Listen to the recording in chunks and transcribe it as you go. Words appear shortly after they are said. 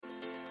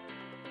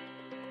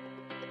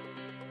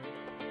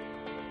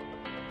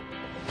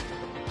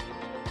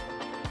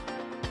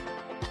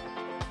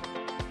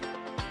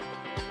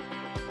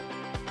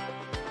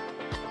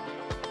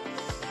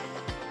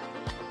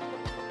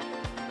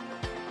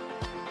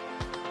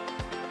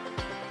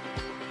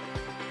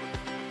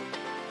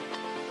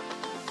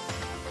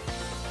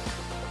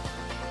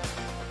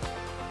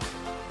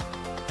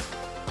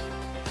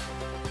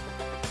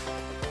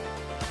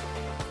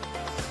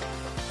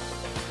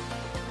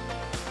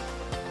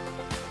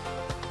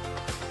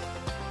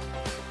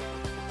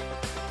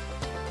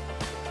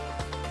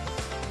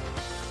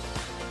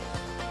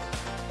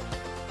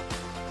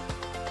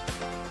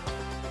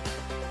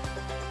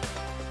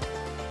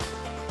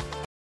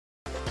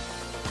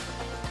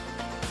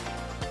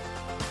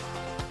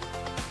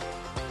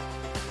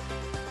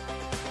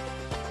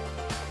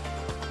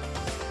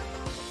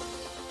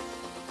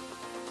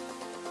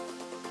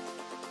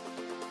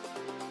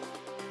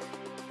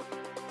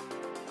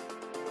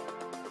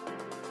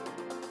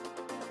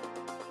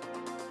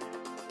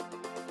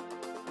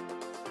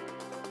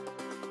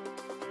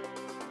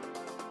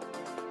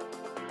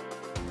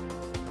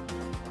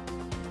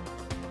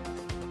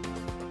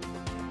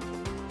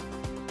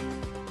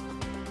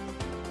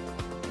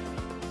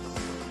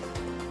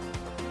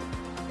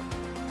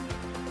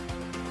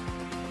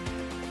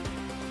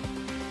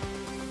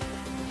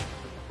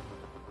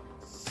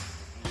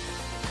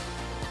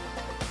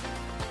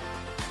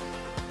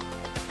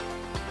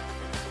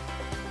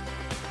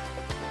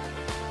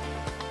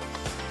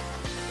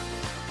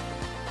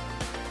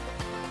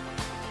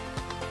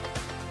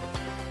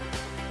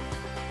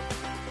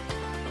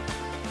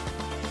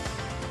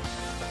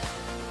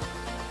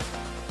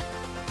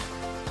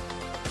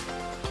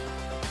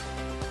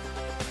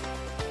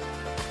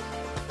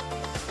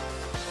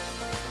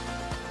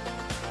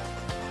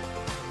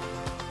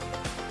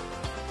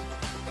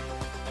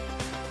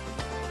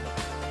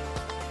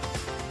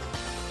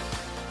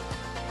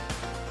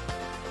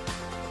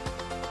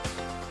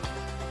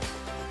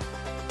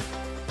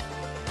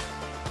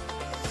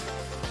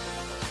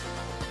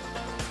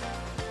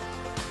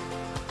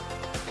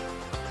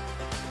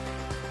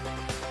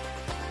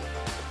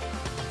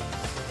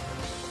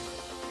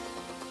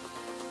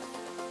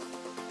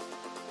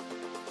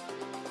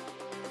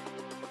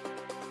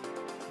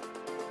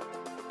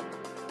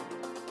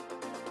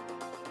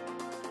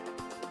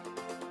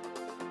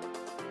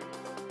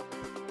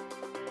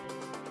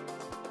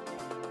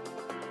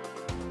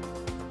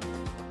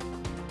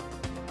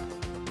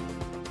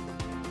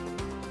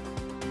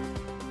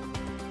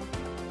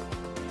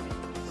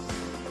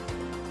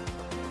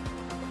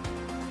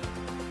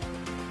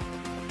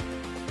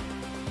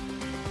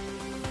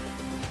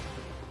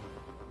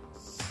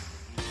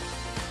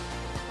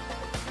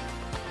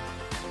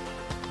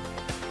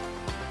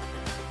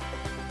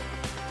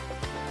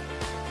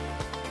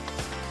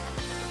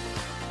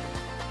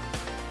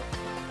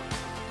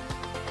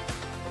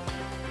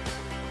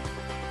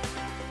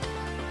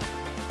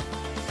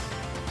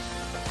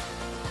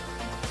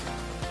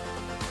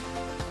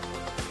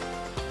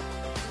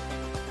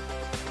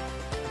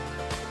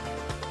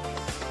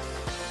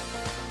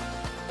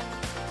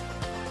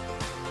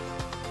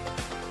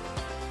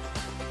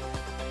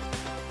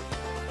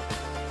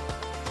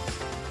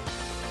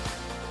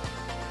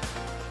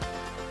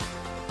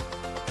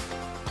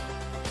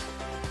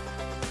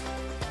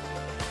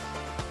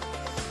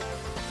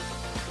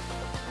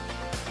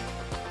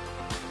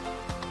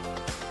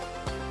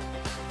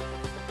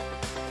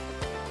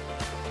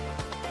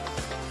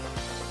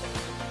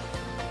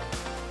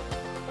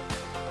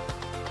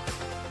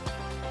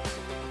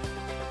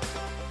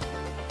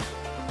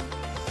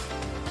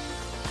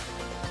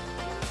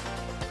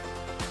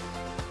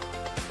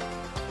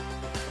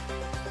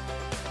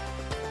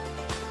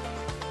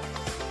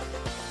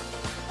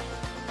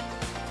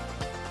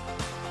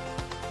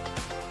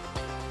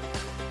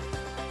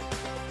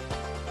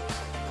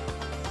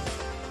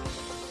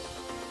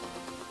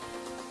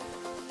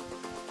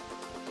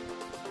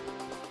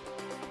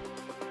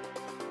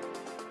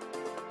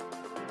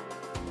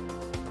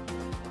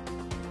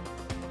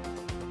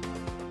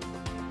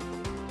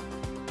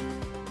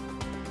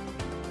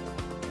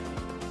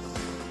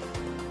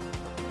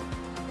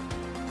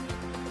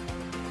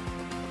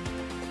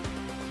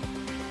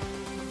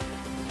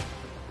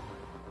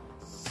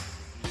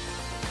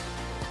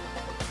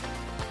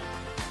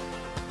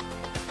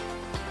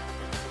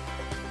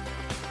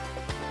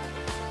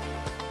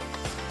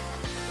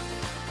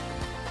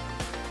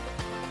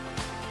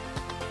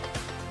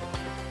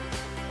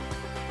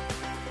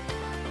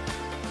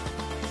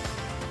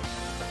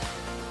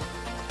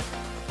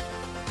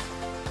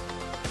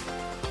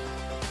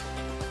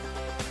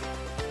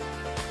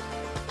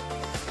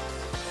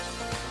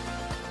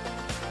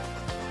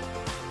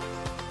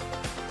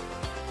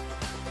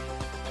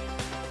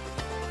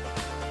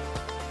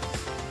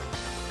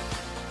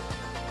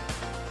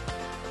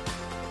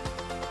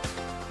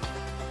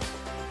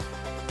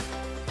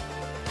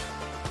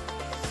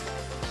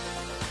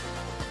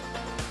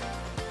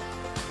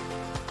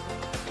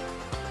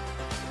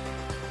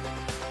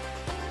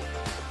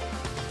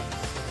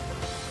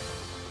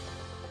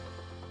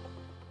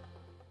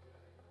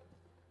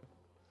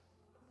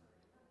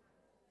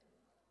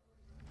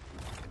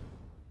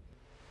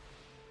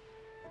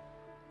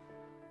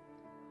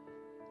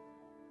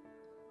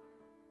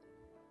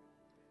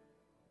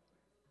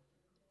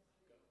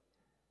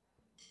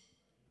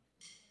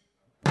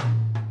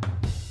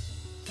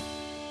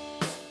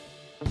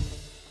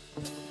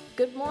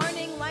Good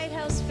morning,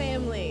 Lighthouse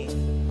family.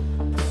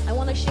 I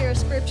want to share a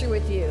scripture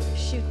with you.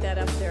 Shoot that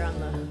up there on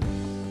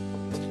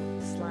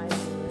the slide.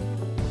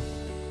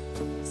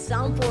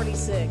 Psalm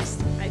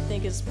 46, I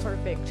think, is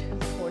perfect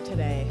for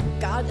today.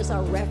 God is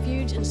our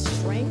refuge and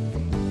strength.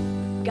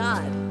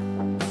 God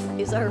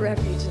is our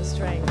refuge and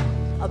strength,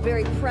 a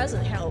very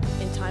present help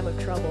in time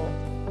of trouble.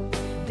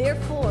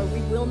 Therefore, we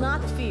will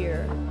not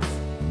fear,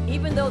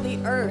 even though the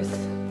earth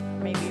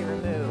may be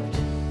removed,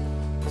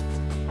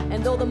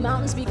 and though the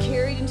mountains be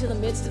carried into the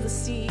midst of the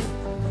sea,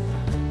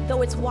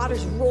 though its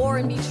waters roar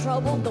and be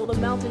troubled, though the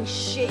mountains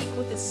shake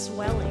with its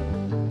swelling,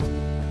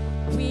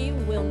 we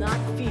will not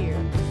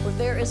fear, for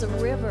there is a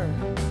river,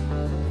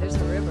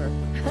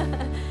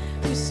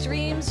 whose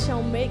streams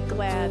shall make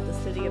glad the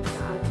city of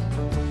God,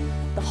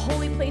 the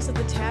holy place of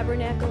the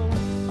tabernacle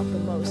of the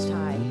Most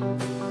High.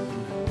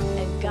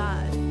 And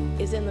God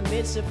is in the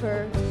midst of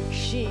her,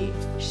 she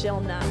shall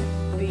not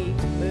be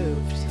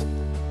moved.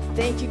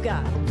 Thank you,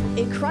 God.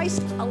 In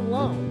Christ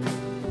alone,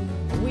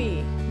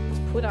 we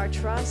put our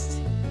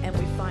trust and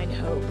we find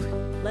hope.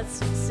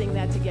 Let's sing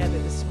that together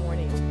this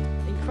morning.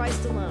 In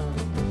Christ alone.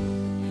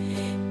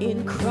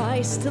 In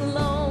Christ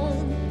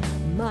alone,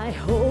 my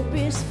hope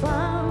is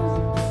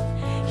found.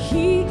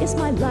 He is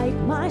my light,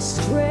 my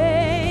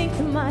strength,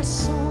 my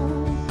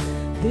song.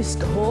 This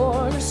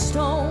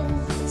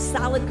cornerstone,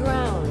 solid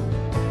ground.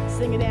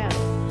 Sing it out.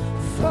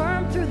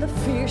 Firm through the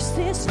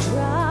fiercest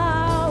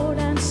drought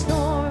and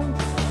storm.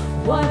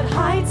 What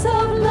heights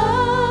of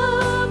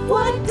love,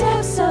 what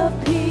depths of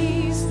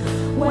peace,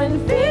 when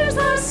fears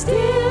are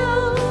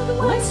stilled,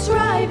 when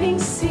striving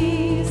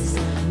cease.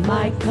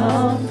 My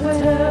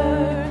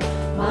comforter,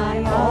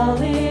 my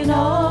all in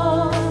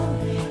all,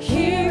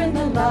 here in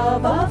the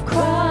love of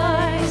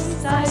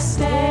Christ I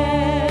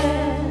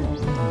stand.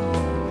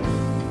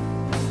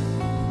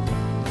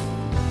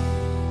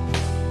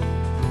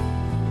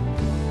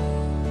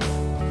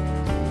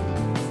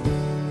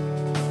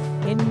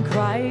 In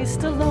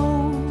Christ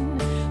alone,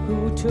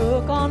 who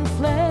took on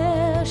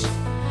flesh,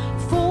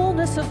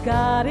 fullness of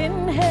God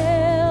in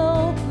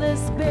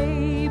helpless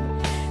babe,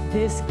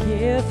 this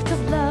gift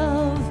of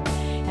love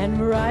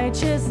and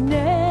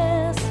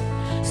righteousness,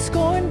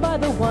 scorned by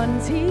the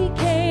ones he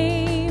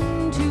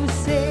came to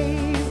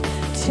save,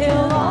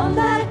 till on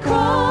that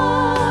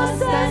cross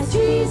as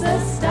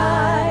Jesus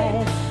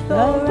died,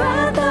 the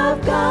wrath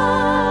of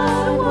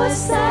God was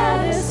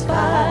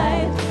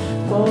satisfied,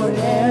 for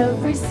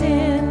every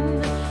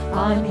sin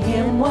on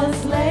him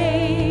was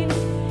laid.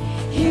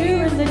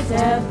 Here in the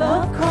death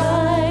of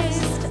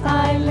Christ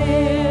I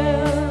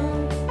live.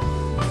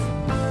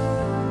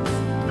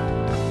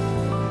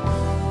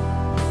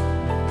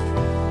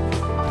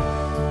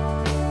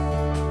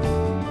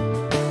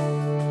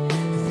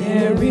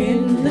 There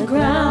in the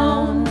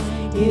ground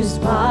his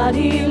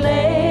body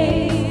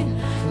laid,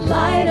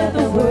 light of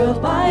the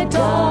world by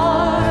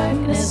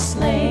darkness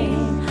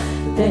slain,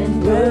 then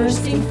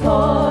bursting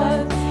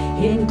forth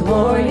in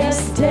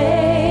glorious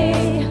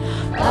day,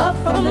 up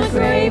from the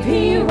grave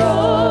he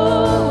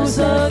rose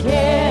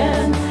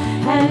again,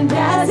 and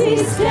as he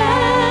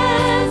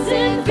stands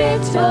in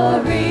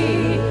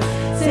victory,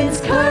 since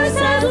curse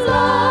has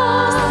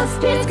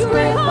lost its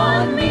grip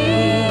on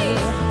me,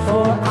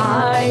 for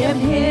I am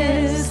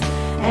his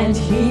and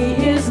he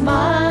is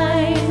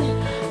mine,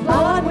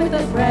 bought with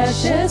the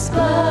precious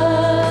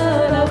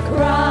blood of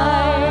Christ.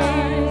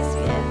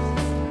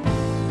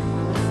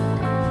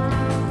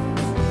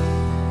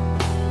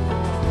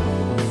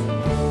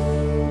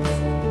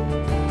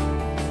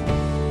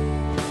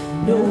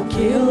 No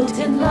guilt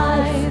in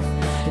life,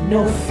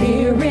 no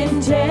fear in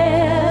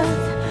death.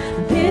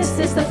 This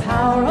is the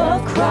power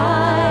of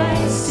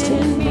Christ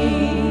in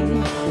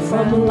me.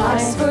 From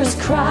life's first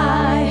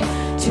cry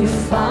to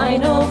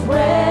final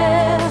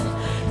breath,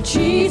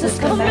 Jesus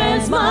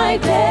commands my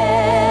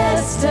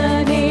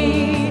destiny.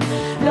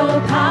 No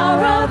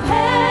power of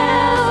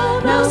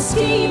hell, no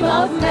scheme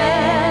of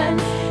man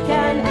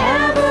can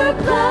ever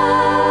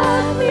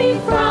pluck me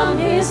from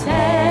his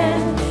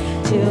hand,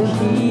 till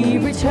he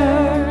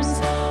returns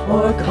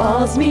or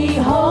calls me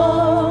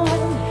home.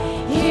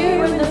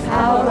 Here in the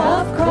power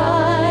of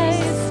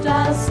Christ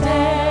I'll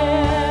stand.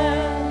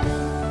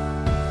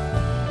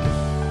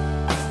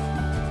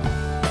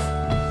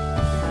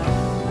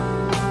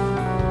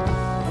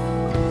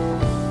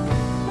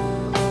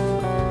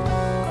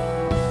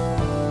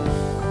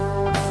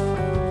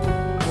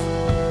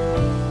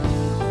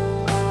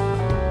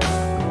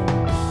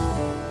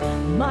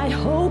 My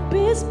hope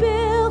is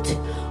built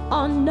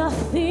on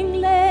nothing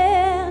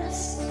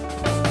less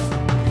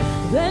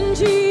than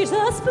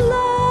Jesus'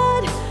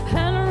 blood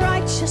and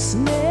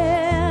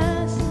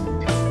righteousness.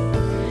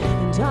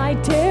 And I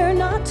dare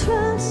not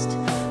trust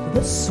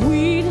the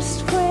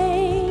sweetest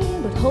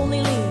frame,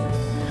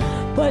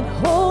 but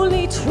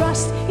wholly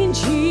trust in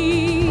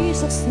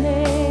Jesus'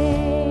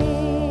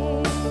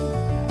 name.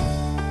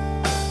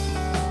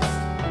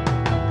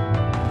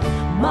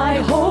 My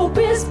hope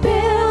is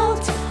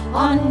built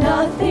on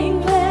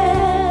nothing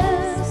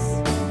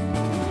less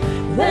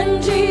than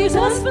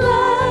Jesus'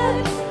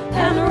 blood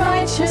and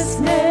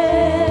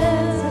righteousness.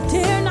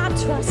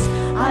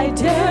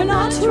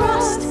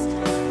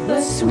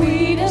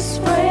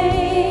 sweetest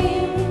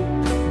frame,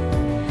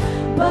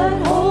 but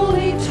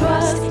wholly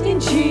trust in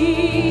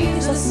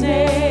Jesus'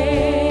 name.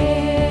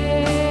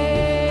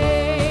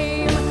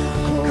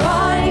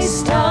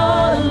 Christ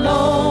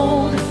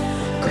alone,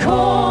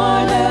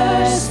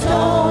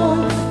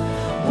 cornerstone,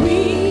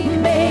 we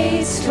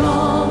made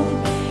strong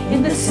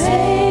in the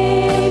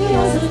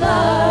Savior's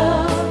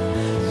love.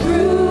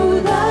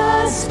 Through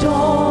the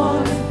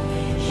storm,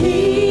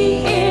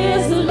 He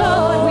is the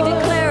Lord. We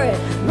declare it.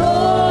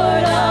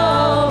 Lord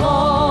of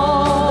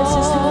all. This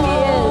is who He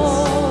is.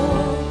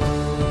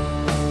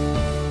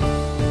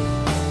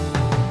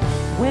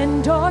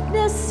 When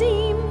darkness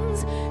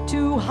seems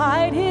to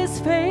hide His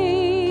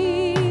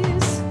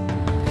face,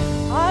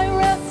 I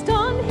rest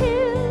on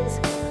His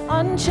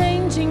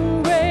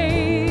unchanging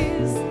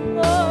grace.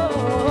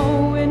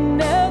 Oh,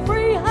 in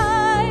every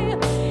high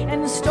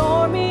and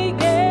stormy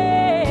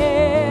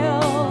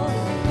gale,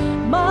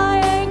 my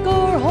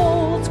anchor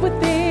holds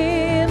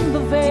within the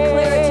veil.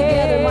 Declare it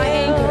together, my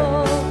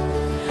anchor.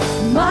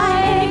 My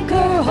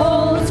anchor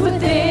holds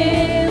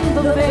within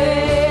the veil.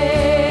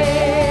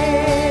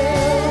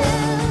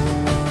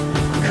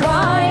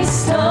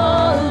 Christ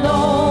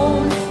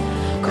alone,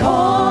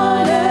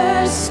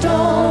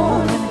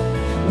 cornerstone,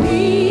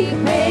 we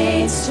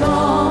made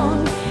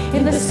strong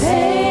in the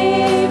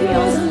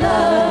Savior's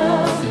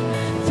love.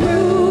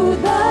 Through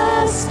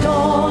the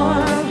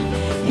storm,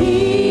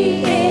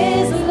 He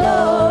is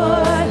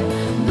Lord,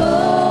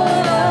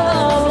 Lord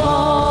of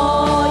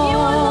all. You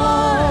are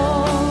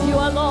Lord. You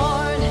are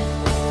Lord.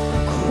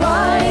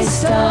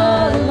 Christ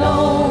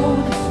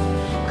alone,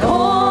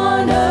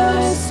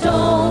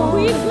 cornerstone,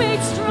 We've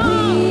made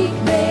strong.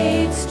 we've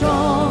made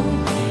strong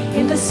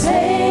in the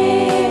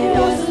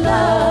Savior's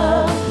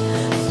love.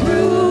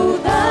 Through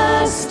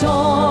the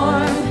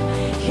storm,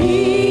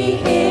 He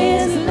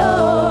is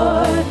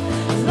Lord,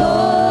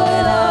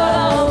 Lord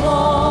of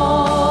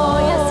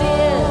all. Yes, He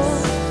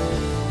is.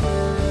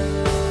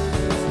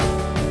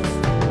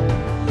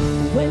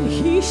 When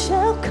He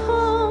shall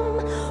come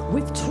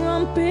with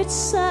trumpet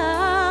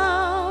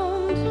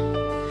sound,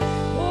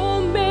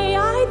 oh, may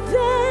I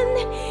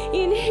then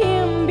in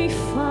Him be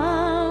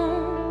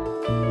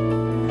found,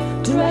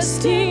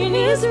 dressed in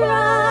His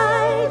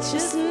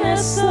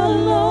righteousness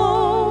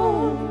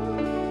alone,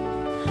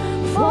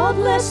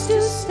 faultless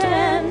to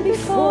stand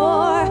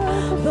before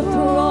the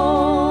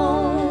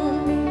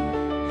throne,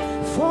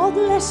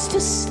 faultless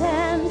to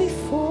stand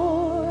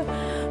before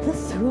the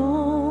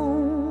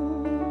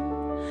throne,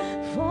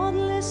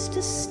 faultless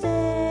to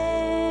stand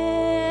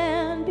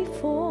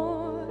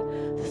before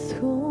the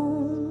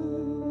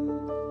throne.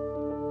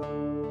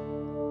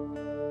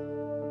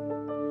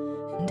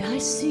 And I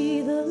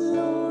see the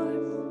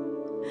Lord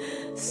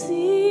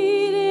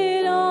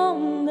seated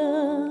on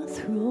the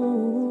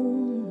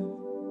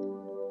throne,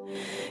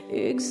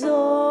 exalted,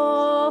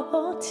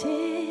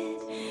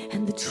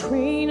 and the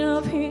train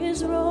of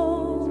His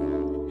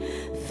robe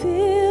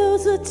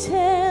fills the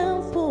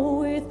temple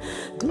with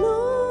glory,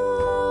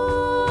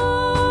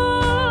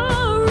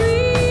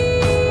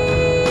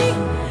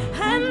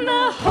 and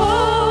the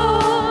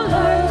whole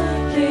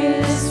earth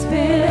is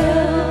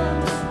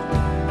filled,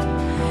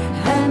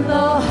 and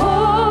the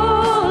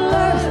whole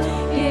earth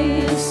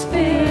is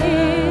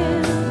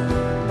filled,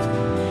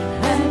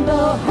 and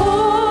the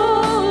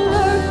whole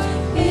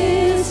earth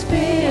is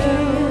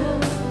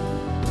filled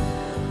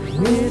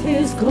with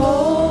His glory.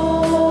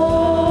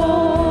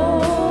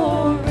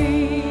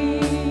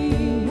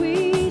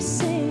 We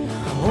sing,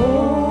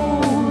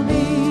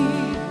 holy,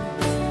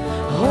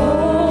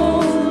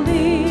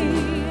 holy,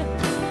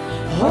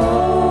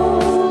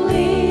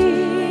 holy.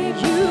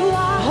 You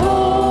are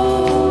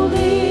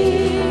holy,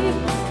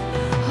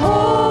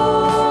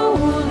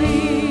 holy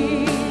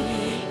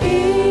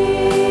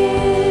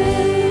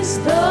is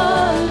the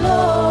Lord.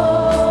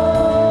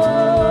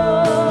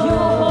 You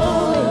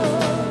are holy.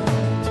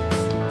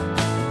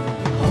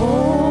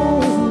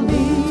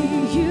 Holy,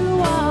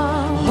 you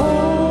are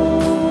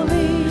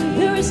holy.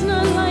 There is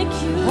none like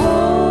you.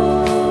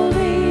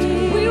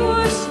 Holy, We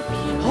worship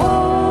you.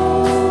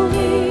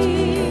 holy.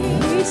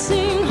 We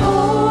sing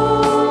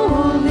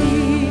holy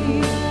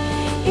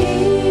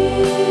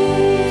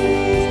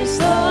is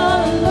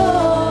the Lord.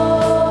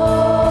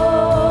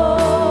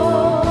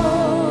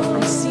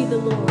 I see the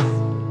Lord.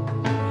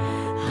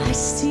 I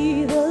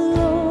see the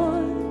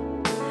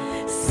Lord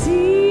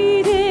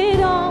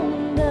seated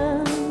on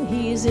the.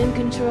 He is in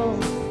control.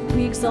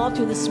 We exalt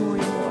you this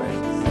morning, Lord.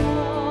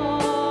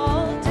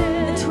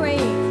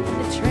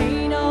 The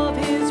train of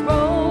His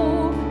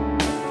robe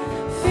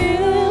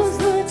fills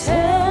the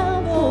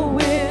temple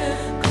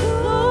with glory,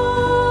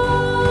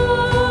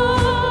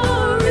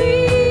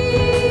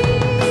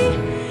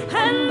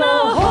 and the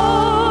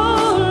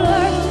whole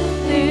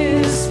earth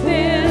is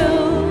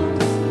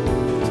filled,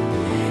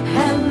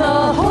 and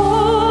the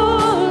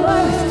whole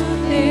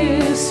earth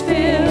is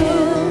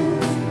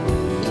filled,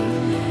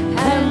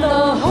 and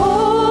the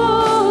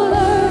whole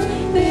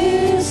earth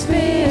is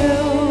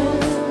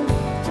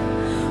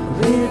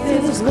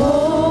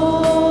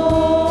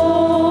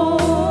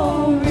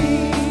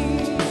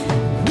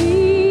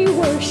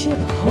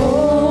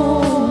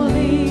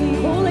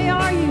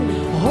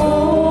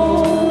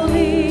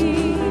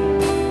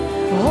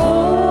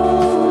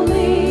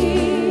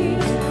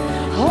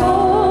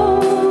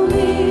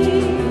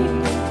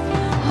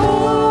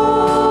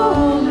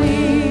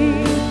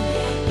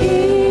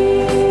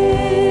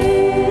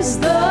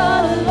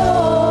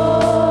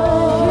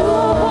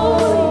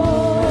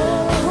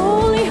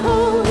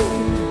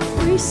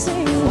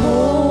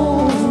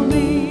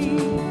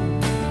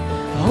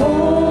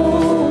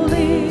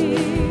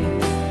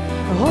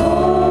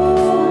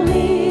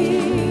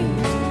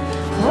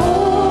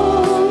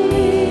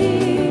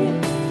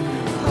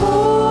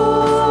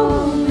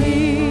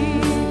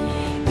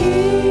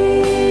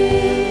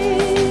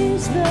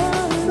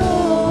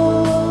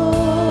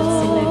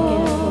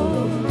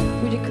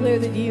declare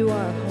that you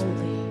are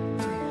holy.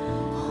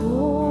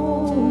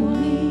 Holy,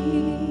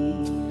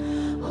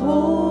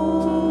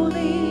 holy,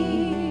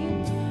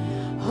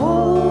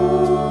 holy,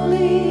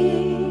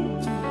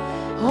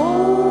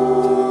 holy,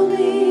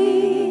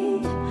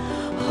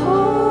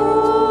 holy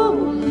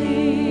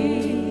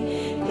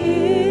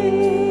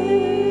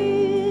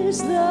is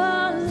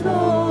the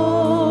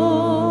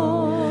Lord.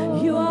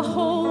 You are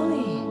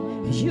holy.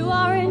 You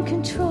are in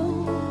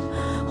control.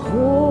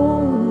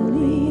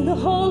 Holy, the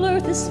whole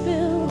earth is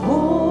filled.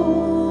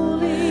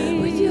 Holy,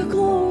 With your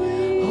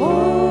glory.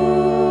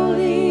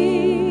 holy,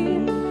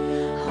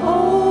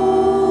 holy,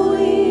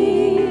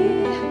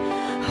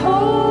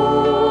 holy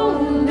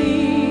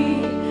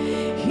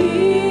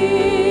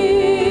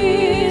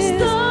is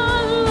the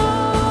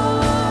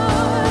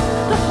Lord.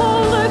 The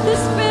whole earth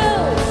is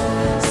filled.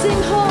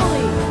 Sing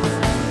holy,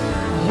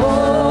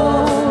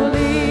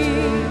 holy,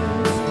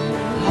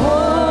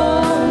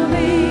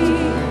 holy,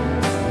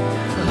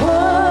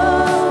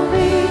 holy,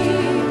 holy,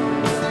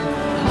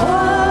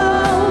 holy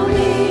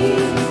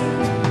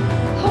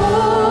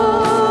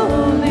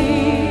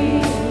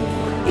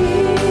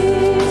is,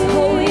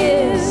 holy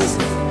is,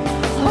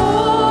 holy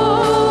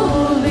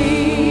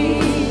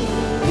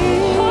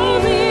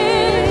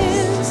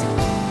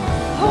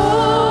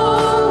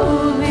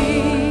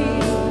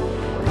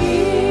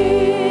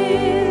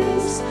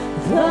is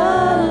the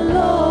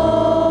Lord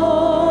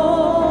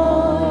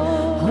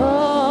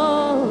of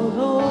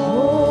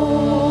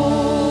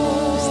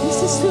hosts. This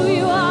is who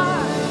you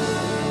are.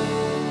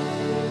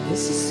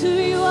 This is who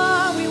you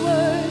are. We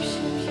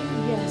worship you.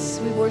 Yes,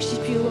 we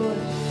worship you, Lord.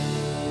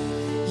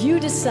 You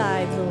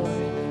decide, Lord.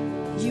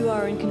 You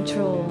are in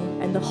control,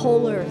 and the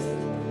whole earth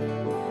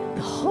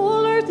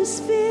is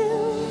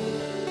filled,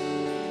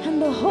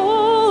 and the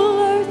whole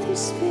earth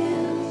is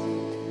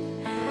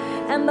filled,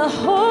 and the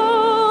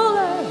whole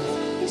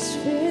earth is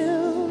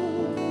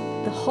filled,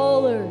 the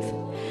whole earth.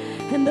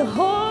 and the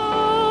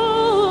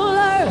whole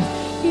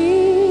earth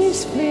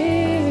is filled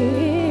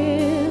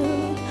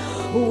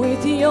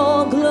with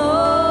your glory.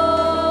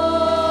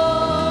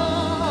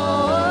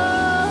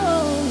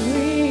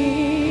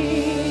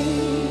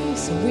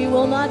 So we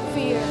will not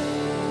fear.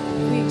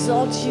 We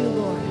exalt you,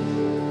 Lord.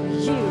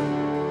 You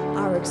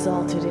are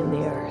exalted in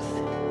the earth.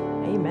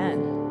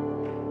 Amen.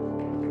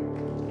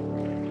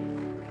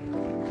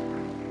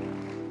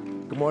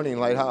 Good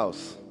morning,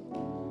 Lighthouse.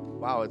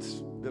 Wow,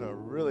 it's been a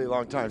really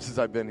long time since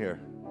I've been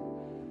here.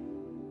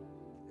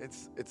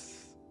 It's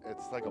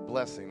like a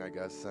blessing, I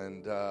guess.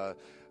 And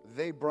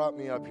they brought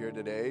me up here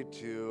today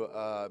to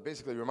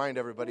basically remind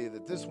everybody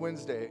that this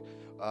Wednesday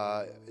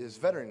is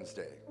Veterans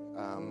Day.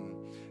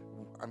 I'm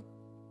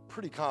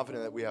pretty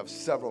confident that we have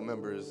several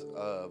members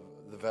of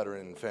the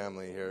veteran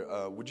family here.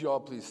 Would you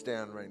all please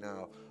stand right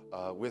now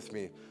with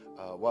me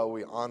while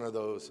we honor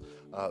those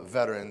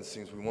veterans,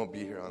 since we won't be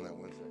here on that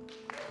Wednesday.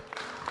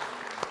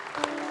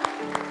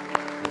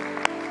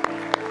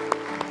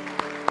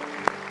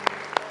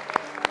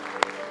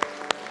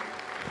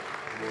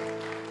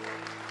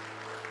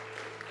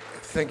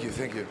 Thank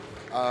you.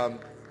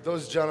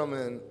 Those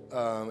gentlemen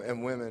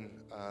and women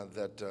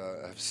that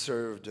have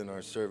served in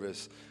our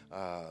service,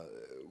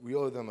 we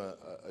owe them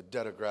a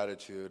debt of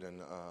gratitude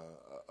and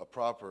a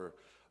proper,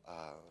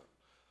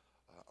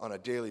 on a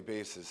daily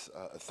basis,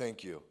 a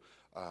thank you.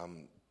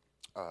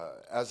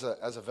 As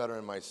a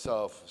veteran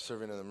myself,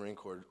 serving in the Marine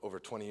Corps over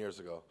 20 years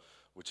ago,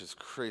 which is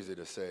crazy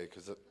to say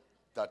because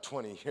that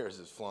 20 years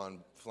is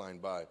flying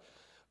by.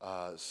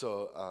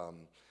 So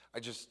I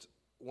just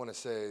want to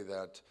say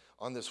that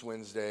on this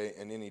Wednesday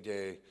and any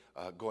day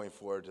going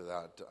forward to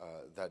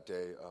that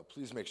day,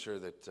 please make sure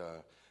that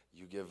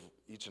you give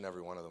each and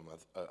every one of them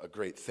a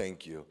great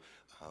thank you,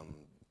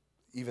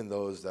 even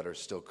those that are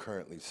still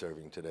currently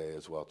serving today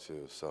as well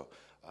too. So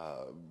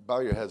bow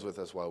your heads with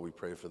us while we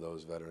pray for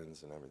those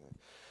veterans and everything.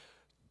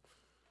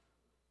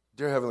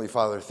 Dear Heavenly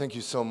Father, thank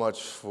you so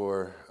much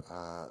for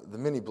the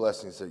many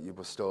blessings that you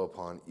bestow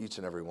upon each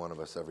and every one of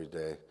us every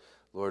day.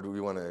 Lord,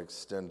 we want to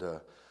extend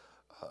a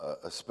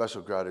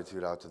special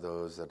gratitude out to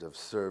those that have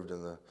served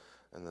in the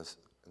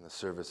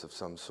service of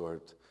some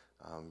sort.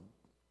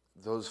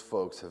 Those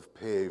folks have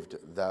paved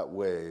that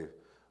way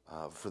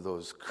for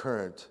those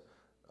currently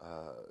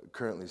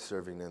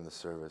serving in the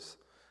service.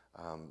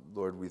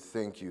 Lord, we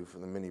thank you for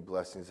the many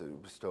blessings that you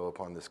bestow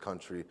upon this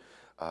country.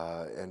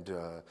 And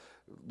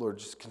Lord,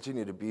 just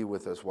continue to be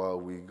with us while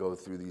we go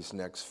through these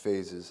next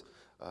phases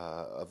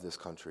of this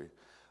country.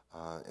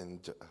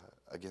 And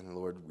again,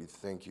 Lord, we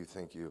thank you,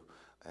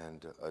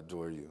 and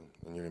adore you.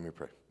 In your name we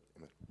pray.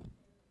 Amen.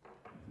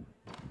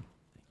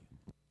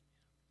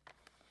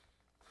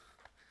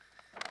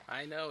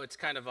 I know it's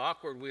kind of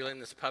awkward wheeling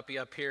this puppy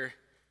up here.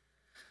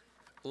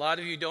 A lot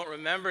of you don't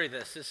remember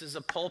this. This is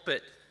a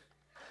pulpit.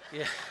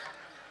 Yeah.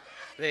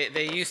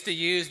 They used to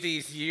use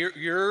these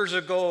years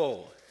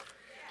ago,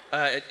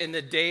 in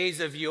the days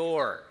of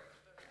yore.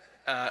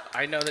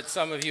 I know that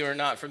some of you are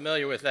not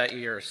familiar with that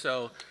year,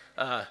 so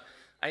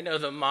I know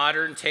the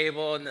modern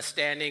table and the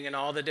standing and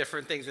all the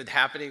different things that are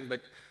happening,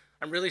 but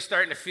I'm really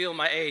starting to feel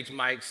my age,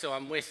 Mike, so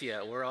I'm with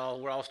you. We're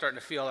all starting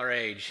to feel our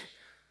age.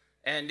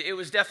 And it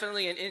was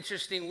definitely an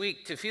interesting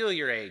week to feel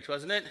your age,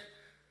 wasn't it?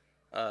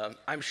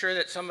 I'm sure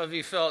that some of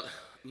you felt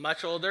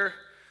much older.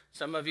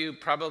 Some of you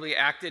probably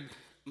acted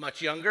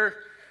much younger.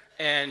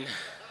 And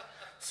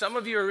some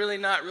of you are really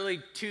not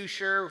too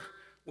sure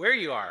where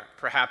you are,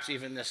 perhaps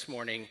even this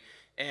morning.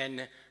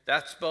 And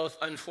that's both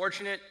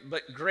unfortunate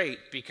but great,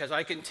 because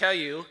I can tell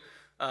you,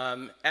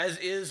 as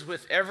is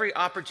with every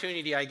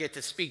opportunity I get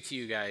to speak to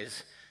you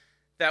guys,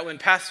 that when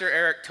Pastor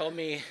Eric told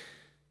me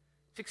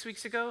 6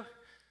 weeks ago,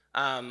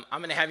 I'm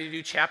going to have you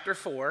do chapter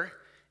 4,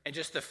 and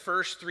just the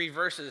first 3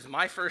 verses,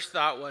 my first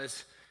thought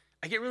was,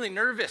 I get really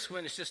nervous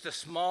when it's just a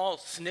small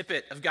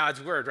snippet of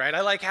God's word, right?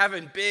 I like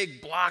having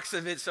big blocks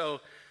of it,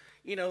 so,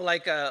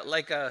 like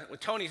when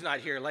Tony's not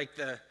here, like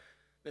the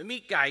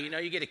meat guy,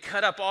 you get to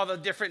cut up all the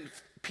different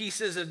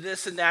pieces of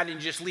this and that and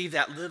just leave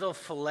that little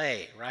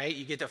fillet, right?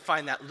 You get to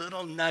find that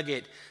little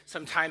nugget,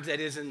 sometimes that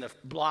is in the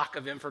block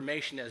of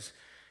information. As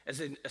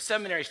a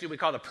seminary student, we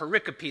call it a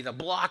pericope, the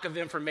block of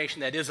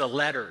information that is a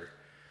letter.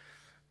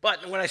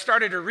 But when I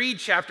started to read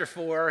chapter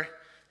 4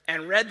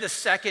 and read the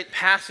second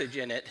passage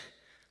in it,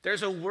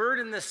 there's a word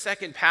in the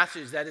second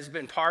passage that has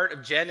been part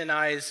of Jen and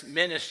I's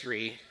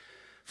ministry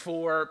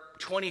for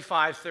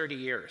 25, 30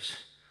 years.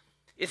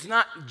 It's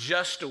not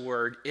just a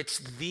word, it's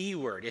the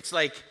word.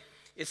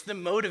 It's the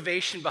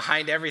motivation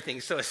behind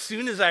everything. So as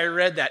soon as I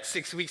read that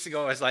 6 weeks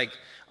ago, I was like,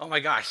 oh my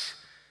gosh,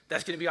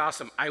 that's going to be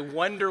awesome. I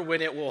wonder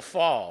when it will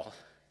fall.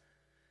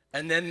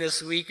 And then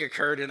this week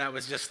occurred, and I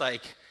was just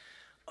like,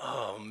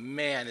 oh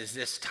man, is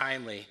this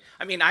timely?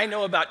 I mean, I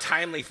know about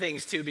timely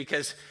things too,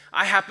 because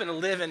I happen to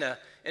live in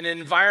an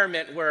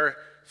environment where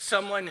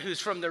someone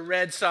who's from the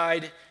red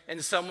side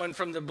and someone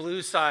from the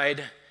blue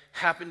side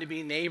happen to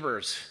be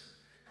neighbors.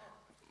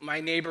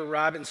 My neighbor,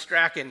 Robin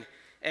Strachan,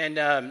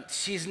 and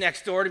she's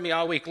next door to me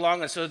all week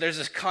long, and so there's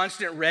this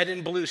constant red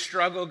and blue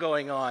struggle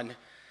going on.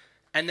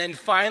 And then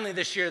finally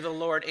this year, the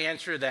Lord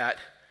answered that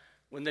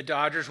when the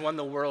Dodgers won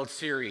the World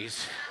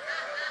Series.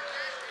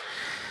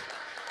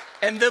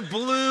 And the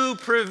blue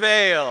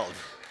prevailed.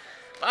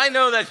 I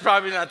know that's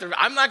probably not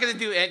I'm not going to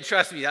do it,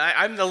 trust me,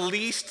 I'm the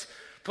least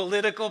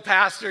political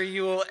pastor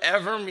you will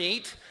ever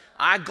meet.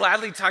 I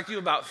gladly talk to you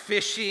about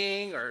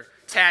fishing or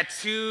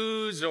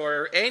tattoos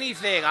or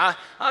anything.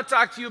 I'll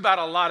talk to you about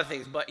a lot of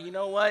things, but you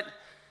know what?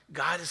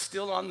 God is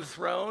still on the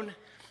throne,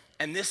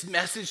 and this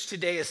message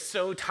today is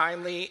so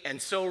timely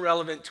and so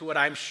relevant to what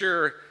I'm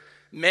sure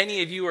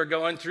many of you are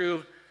going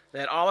through,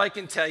 that all I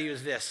can tell you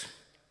is this.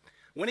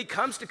 When it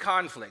comes to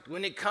conflict,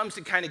 when it comes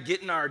to kind of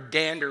getting our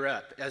dander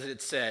up, as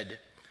it said,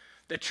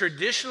 the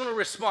traditional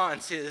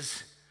response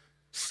is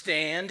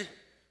stand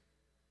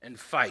and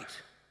fight,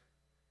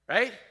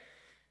 right?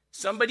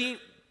 Somebody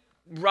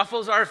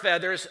ruffles our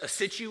feathers, a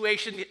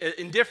situation,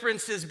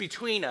 indifferences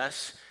between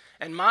us,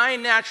 and my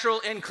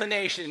natural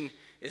inclination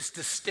is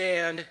to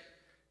stand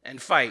and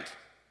fight.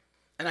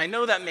 And I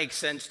know that makes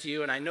sense to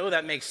you, and I know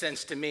that makes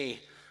sense to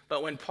me,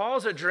 but when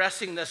Paul's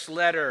addressing this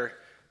letter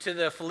to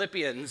the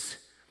Philippians,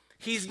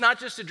 he's not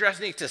just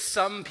addressing it to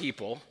some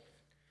people,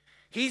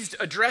 he's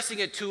addressing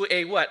it to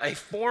a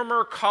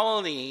former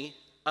colony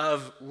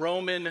of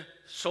Roman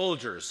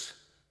soldiers,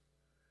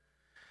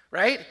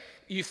 right?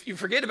 You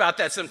forget about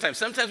that sometimes.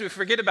 Sometimes we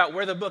forget about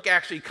where the book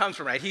actually comes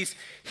from, right?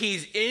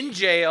 He's in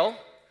jail.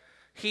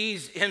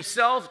 He's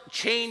himself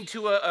chained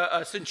to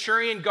a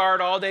centurion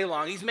guard all day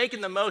long. He's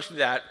making the most of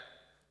that.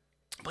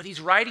 But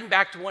he's writing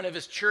back to one of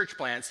his church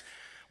plants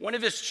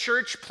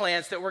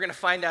that we're going to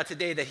find out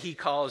today that he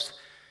calls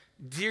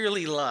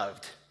dearly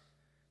loved.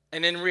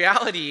 And in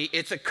reality,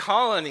 it's a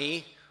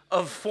colony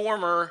of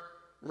former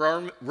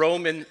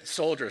Roman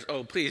soldiers.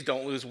 Oh, please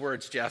don't lose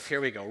words, Jeff. Here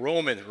we go.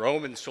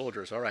 Roman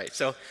soldiers. All right.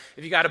 So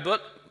if you got a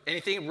book,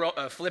 anything,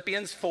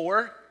 Philippians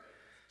 4,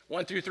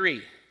 1 through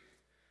 3.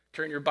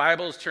 Turn your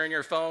Bibles, turn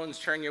your phones,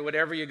 turn your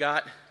whatever you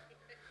got.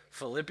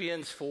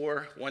 Philippians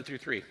 4, 1 through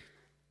 3.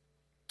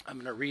 I'm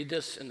going to read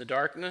this in the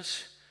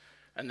darkness,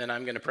 and then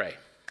I'm going to pray.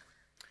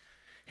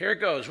 Here it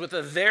goes. With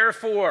a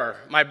therefore,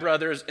 my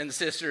brothers and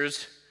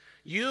sisters,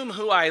 you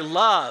who I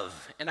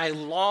love and I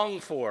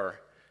long for,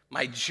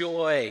 my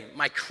joy,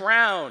 my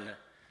crown,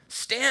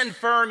 stand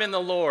firm in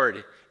the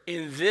Lord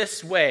in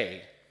this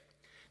way.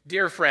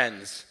 Dear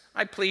friends,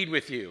 I plead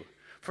with you.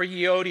 For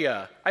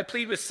Euodia, I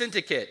plead with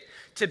Syntyche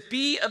to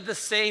be of the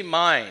same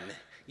mind.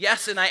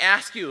 Yes, and I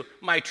ask you,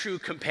 my true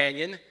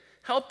companion,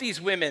 help these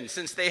women,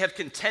 since they have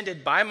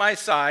contended by my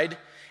side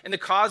in the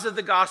cause of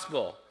the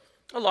gospel,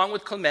 along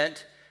with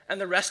Clement and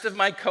the rest of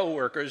my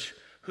co-workers,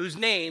 whose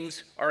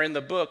names are in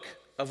the book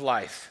of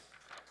life.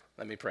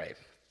 Let me pray.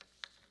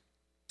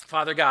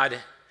 Father God,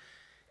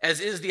 as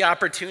is the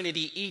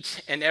opportunity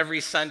each and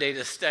every Sunday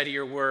to study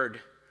your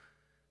word,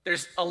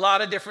 there's a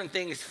lot of different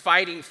things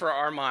fighting for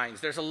our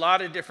minds. There's a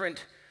lot of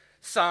different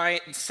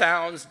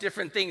sounds,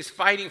 different things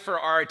fighting for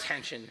our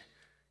attention.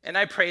 And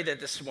I pray that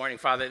this morning,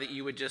 Father, that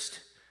you would just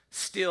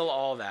still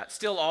all that,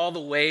 still all the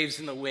waves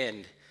in the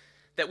wind,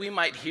 that we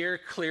might hear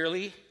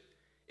clearly,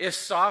 if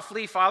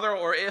softly, Father,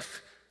 or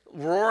if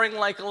roaring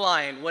like a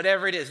lion,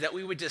 whatever it is, that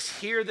we would just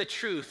hear the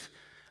truth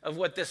of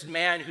what this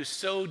man who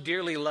so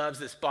dearly loves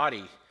this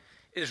body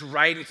is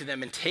writing to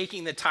them and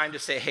taking the time to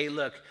say, hey,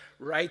 look,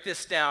 write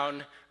this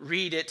down,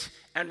 read it,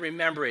 and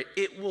remember it.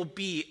 It will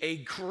be a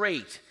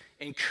great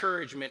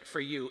encouragement for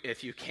you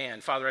if you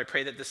can. Father, I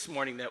pray that this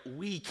morning that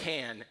we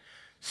can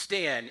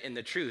stand in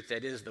the truth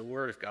that is the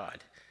Word of God.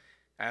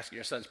 I ask in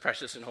your Son's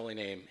precious and holy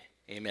name,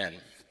 amen.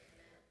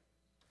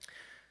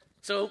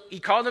 So he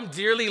called them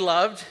dearly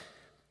loved.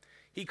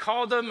 He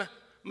called them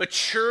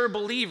mature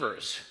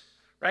believers,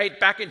 right?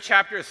 Back in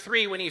chapter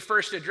 3, when he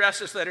first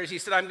addressed this letters, he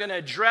said, I'm going to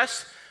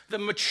address the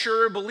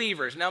mature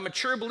believers. Now,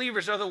 mature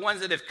believers are the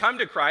ones that have come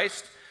to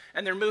Christ,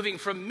 and they're moving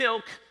from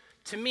milk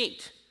to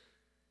meat.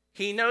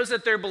 He knows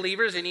that they're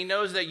believers, and he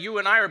knows that you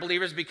and I are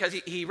believers because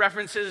he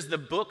references the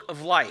book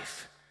of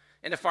life.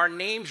 And if our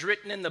name's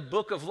written in the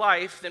book of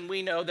life, then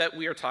we know that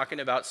we are talking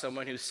about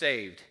someone who's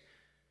saved.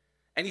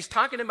 And he's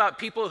talking about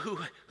people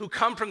who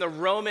come from the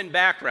Roman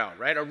background,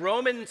 right? A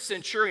Roman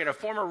centurion, a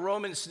former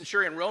Roman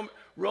centurion,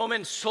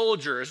 Roman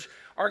soldiers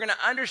are going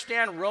to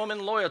understand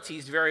Roman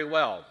loyalties very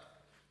well.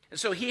 And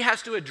so he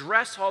has to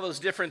address all those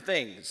different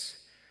things.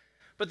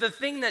 But the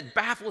thing that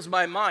baffles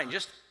my mind,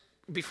 just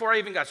before I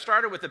even got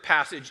started with the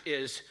passage,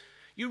 is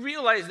you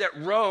realize that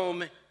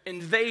Rome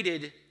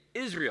invaded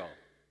Israel,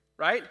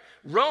 right?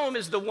 Rome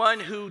is the one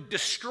who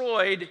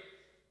destroyed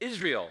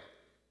Israel,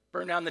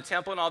 burned down the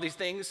temple and all these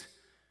things.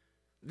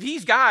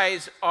 These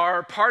guys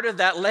are part of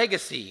that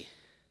legacy.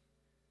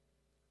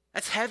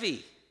 That's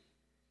heavy.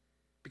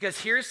 Because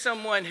here's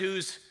someone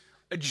who's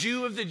a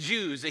Jew of the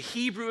Jews, a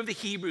Hebrew of the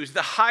Hebrews,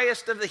 the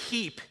highest of the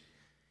heap,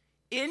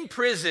 in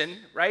prison,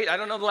 right? I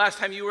don't know the last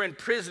time you were in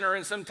prison or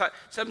in some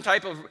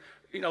type of,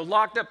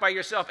 locked up by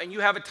yourself, and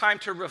you have a time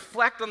to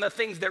reflect on the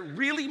things that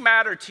really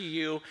matter to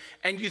you,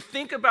 and you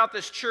think about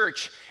this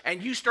church,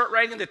 and you start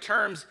writing the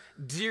terms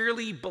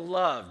dearly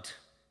beloved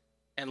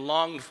and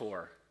longed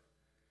for.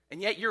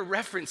 And yet you're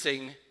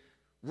referencing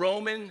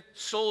Roman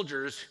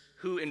soldiers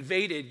who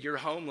invaded your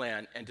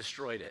homeland and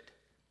destroyed it.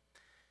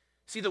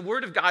 See, the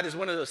Word of God is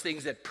one of those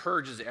things that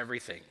purges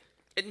everything.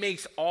 It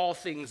makes all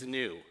things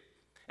new.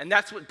 And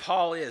that's what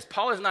Paul is.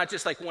 Paul is not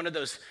just like one of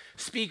those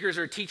speakers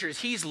or teachers.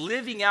 He's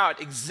living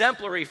out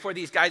exemplary for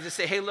these guys to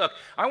say, hey, look,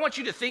 I want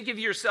you to think of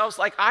yourselves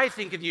like I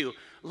think of you,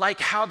 like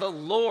how the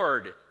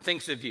Lord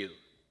thinks of you.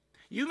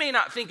 You may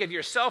not think of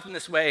yourself in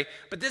this way,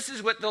 but this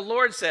is what the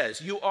Lord says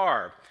you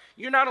are.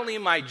 You're not only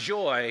my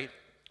joy,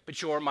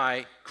 but you're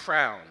my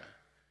crown.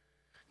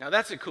 Now,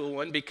 that's a cool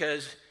one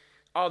because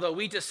although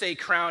we just say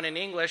crown in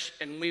English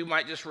and we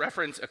might just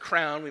reference a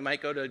crown, we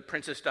might go to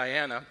Princess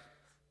Diana.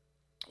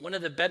 One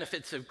of the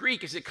benefits of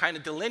Greek is it kind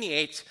of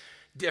delineates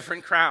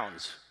different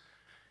crowns.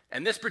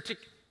 And this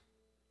particular,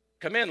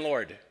 come in,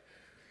 Lord.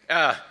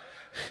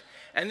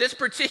 And this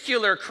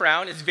particular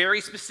crown is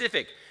very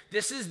specific.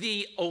 This is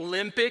the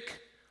Olympic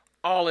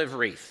olive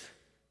wreath,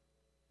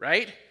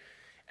 right?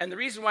 And the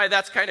reason why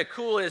that's kind of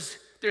cool is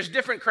there's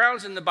different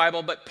crowns in the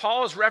Bible, but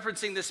Paul is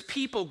referencing this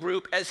people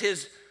group as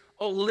his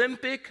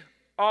Olympic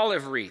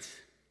olive wreath.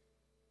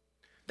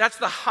 That's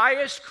the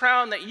highest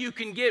crown that you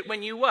can get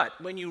when you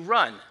what? When you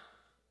run.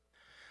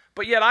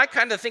 But yet I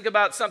kind of think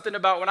about something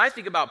about when I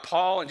think about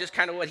Paul and just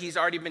kind of what he's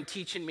already been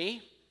teaching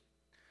me.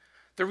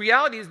 The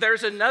reality is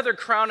there's another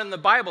crown in the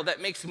Bible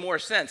that makes more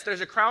sense.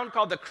 There's a crown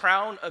called the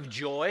crown of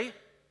joy.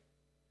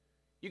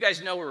 You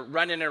guys know we're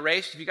running a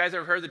race. Have you guys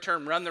ever heard the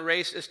term run the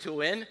race is to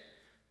win?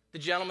 The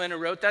gentleman who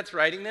wrote that's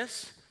writing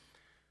this.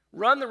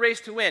 Run the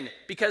race to win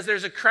because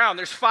there's a crown.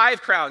 There's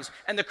 5 crowns.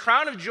 And the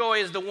crown of joy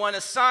is the one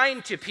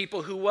assigned to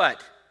people who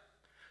what?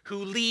 Who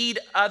lead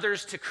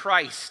others to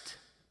Christ.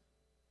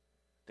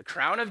 The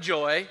crown of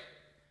joy,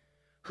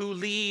 who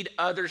lead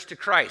others to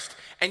Christ.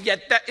 And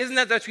yet, isn't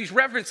that what he's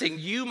referencing?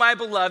 You, my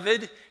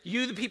beloved,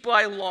 you, the people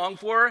I long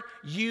for,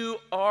 you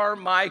are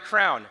my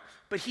crown.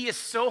 But he is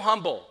so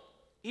humble,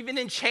 even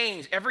in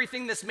chains,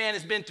 everything this man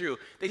has been through,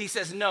 that he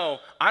says, no,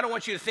 I don't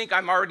want you to think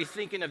I'm already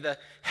thinking of the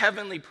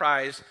heavenly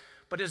prize,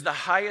 but as the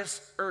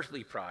highest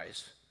earthly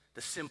prize,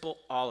 the simple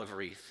olive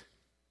wreath.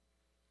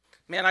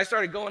 Man, I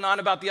started going on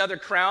about the other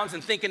crowns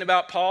and thinking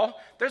about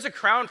Paul. There's a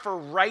crown for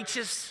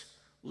righteous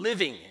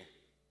living.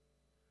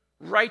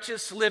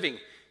 Righteous living.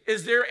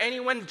 Is there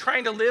anyone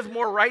trying to live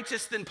more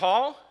righteous than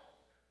Paul?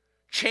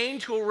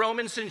 Chained to a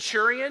Roman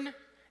centurion,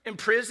 in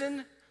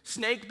prison,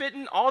 snake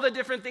bitten, all the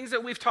different things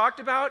that we've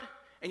talked about.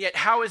 And yet,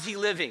 how is he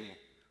living?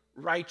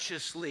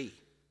 Righteously.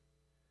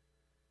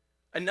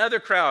 Another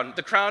crown,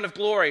 the crown of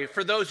glory,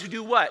 for those who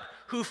do what?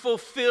 Who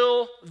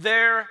fulfill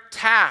their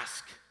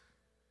task.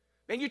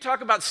 Man, you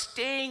talk about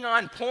staying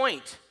on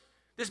point.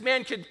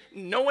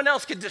 No one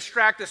else could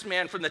distract this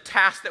man from the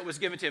task that was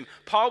given to him.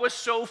 Paul was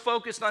so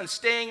focused on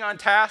staying on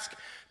task.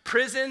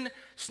 Prison,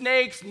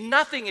 snakes,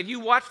 nothing. If you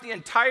watch the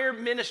entire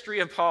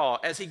ministry of Paul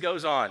as he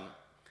goes on.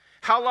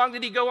 How long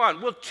did he go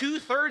on? Well,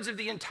 2/3 of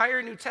the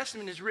entire New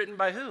Testament is written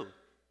by who?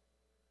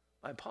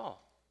 By Paul.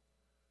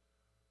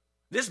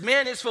 This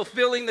man is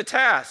fulfilling the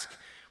task,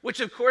 which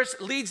of course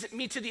leads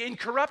me to the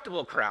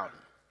incorruptible crown.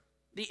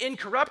 The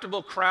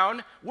incorruptible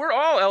crown, we're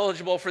all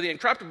eligible for the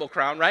incorruptible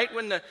crown, right?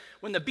 When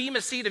the Bema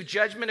seat of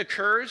judgment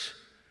occurs,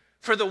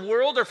 For the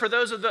world or for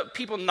those of the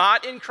people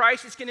not in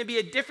Christ, it's going to be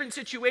a different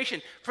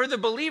situation. For the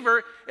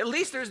believer, at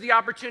least there's the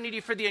opportunity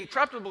for the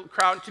incorruptible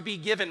crown to be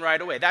given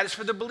right away. That is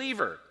for the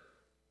believer.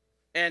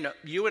 And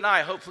you and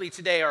I, hopefully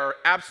today, are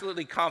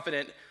absolutely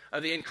confident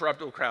of the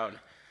incorruptible crown.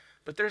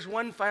 But there's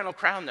one final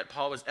crown that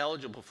Paul was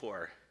eligible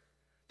for,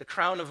 the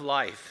crown of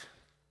life.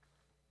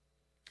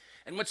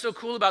 And what's so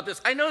cool about this,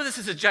 I know this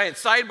is a giant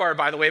sidebar,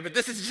 by the way, but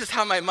this is just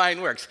how my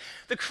mind works.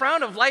 The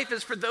crown of life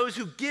is for those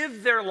who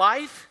give their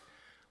life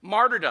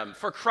martyrdom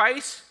for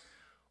Christ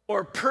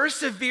or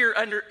persevere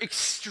under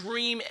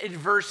extreme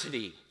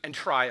adversity and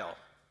trial.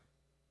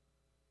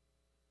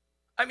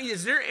 I mean,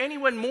 is there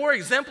anyone more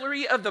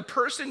exemplary of the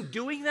person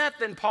doing that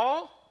than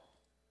Paul?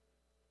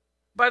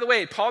 By the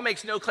way, Paul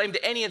makes no claim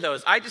to any of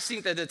those. I just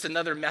think that it's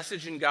another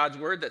message in God's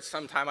word that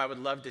sometime I would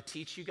love to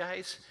teach you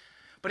guys.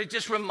 But it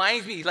just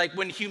reminds me, like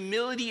when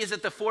humility is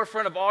at the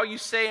forefront of all you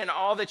say and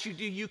all that you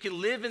do, you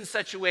can live in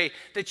such a way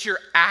that your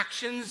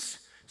actions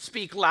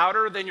speak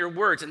louder than your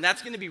words. And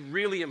that's going to be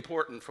really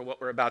important for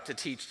what we're about to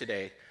teach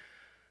today.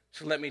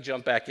 So let me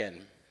jump back in.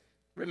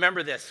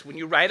 Remember this, when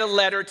you write a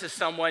letter to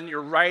someone,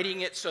 you're writing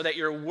it so that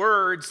your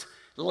words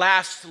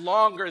last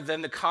longer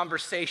than the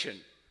conversation,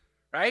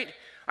 right?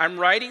 I'm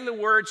writing the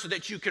words so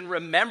that you can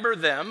remember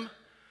them,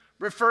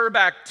 refer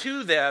back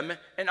to them,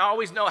 and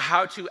always know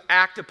how to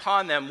act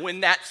upon them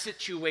when that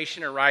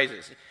situation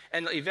arises.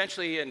 And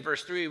eventually in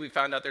verse 3, we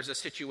found out there's a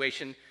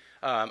situation,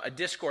 a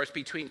discourse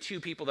between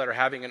two people that are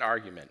having an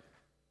argument.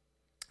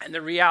 And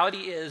the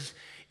reality is,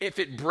 if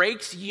it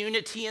breaks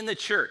unity in the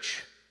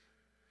church,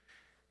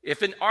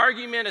 if an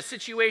argument, a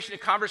situation, a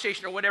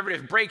conversation, or whatever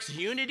it is, breaks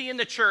unity in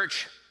the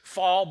church,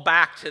 fall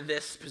back to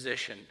this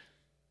position.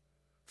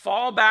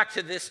 Fall back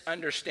to this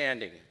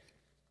understanding.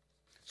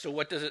 So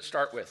what does it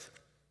start with?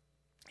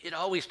 It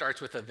always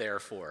starts with a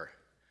therefore.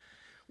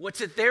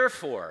 What's it there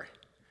for?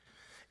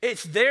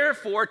 It's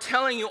therefore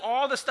telling you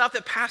all the stuff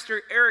that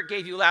Pastor Eric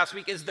gave you last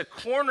week is the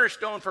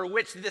cornerstone for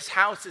which this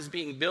house is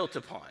being built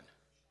upon.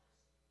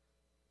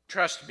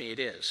 Trust me, it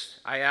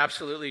is. I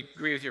absolutely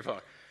agree with your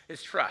phone.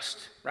 It's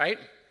trust, right?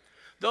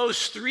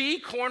 Those three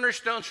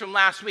cornerstones from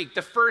last week,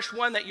 the first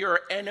one that you're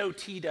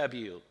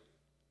NOTW.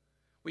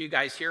 Were you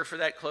guys here for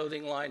that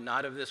clothing line,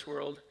 not of this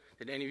world?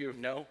 Did any of you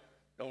know?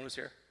 No one was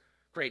here?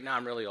 Great, now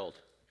I'm really old.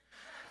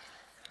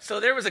 So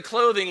there was a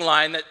clothing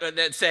line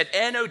that said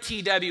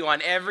NOTW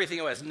on everything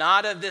it was,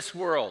 not of this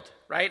world,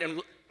 right?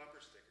 And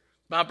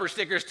bumper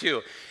stickers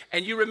too.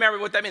 And you remember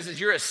what that means is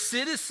you're a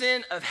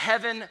citizen of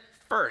heaven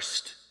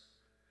first.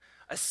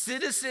 A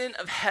citizen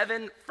of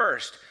heaven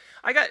first.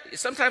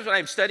 Sometimes when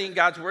I'm studying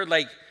God's word,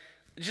 like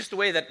just the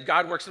way that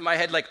God works in my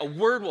head, like a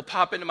word will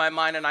pop into my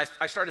mind and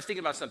I started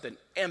thinking about something.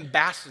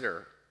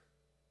 Ambassador.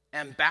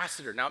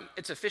 Ambassador. Now,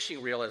 it's a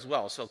fishing reel as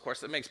well, so of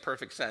course that makes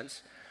perfect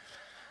sense.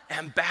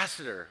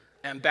 Ambassador.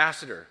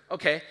 Ambassador.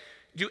 Okay.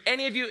 Do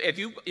any of you, if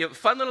you have a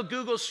fun little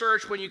Google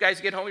search when you guys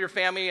get home with your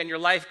family and your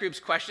life groups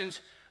questions,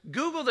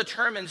 Google the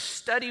term and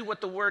study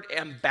what the word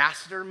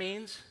ambassador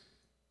means.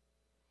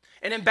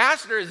 An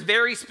ambassador is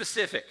very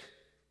specific.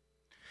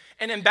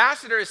 An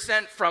ambassador is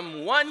sent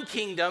from one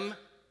kingdom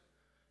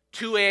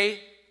to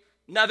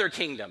another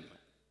kingdom.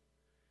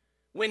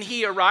 When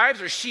he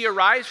arrives or she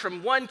arrives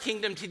from one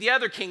kingdom to the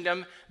other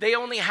kingdom, they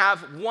only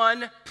have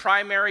one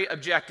primary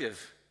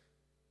objective: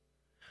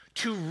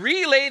 to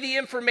relay the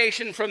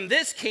information from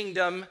this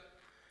kingdom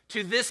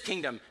to this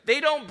kingdom. They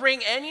don't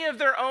bring any of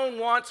their own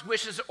wants,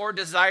 wishes, or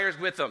desires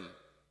with them.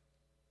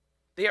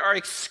 They are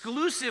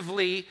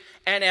exclusively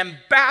an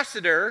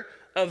ambassador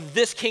of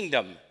this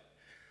kingdom.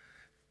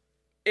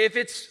 If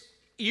it's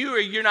you,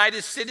 a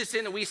United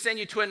citizen, and we send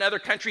you to another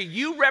country,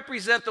 you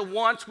represent the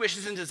wants,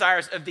 wishes, and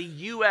desires of the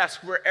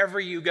U.S. wherever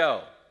you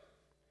go.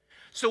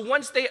 So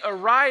once they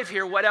arrive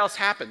here, what else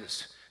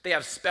happens? They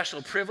have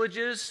special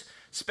privileges,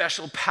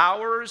 special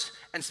powers,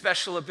 and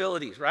special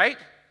abilities, right?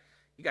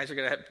 You guys are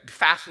going to be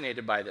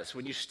fascinated by this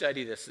when you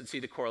study this and see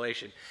the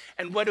correlation.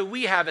 And what do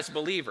we have as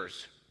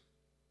believers?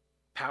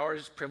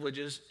 Powers,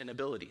 privileges, and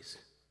abilities.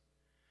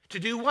 To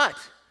do what?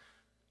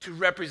 To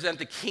represent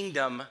the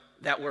kingdom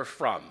that we're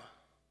from.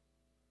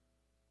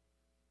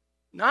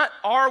 Not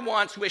our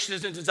wants,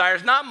 wishes, and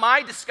desires, not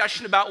my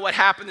discussion about what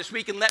happened this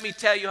week, and let me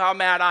tell you how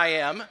mad I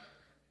am.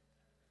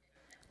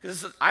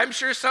 Because I'm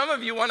sure some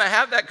of you want to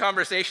have that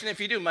conversation.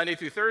 If you do, Monday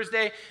through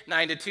Thursday,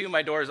 9 to 2,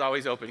 my door is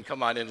always open.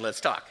 Come on in, let's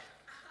talk.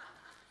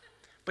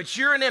 But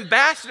you're an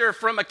ambassador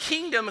from a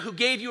kingdom who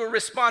gave you a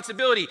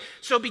responsibility.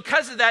 So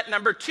because of that,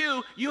 number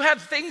 2, you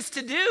have things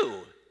to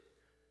do.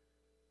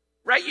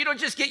 Right? You don't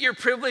just get your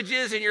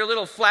privileges and your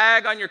little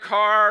flag on your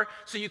car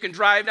so you can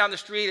drive down the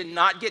street and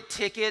not get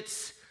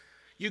tickets.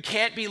 You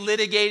can't be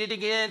litigated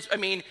against. I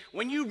mean,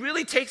 when you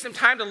really take some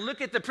time to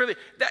look at the privilege,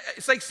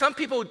 it's like some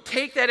people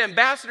take that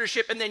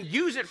ambassadorship and then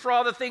use it for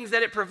all the things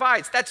that it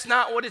provides. That's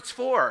not what it's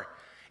for.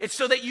 It's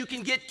so that you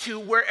can get to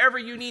wherever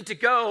you need to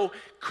go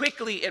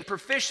quickly and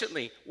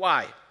proficiently.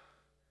 Why?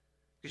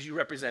 Because you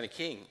represent a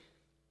king,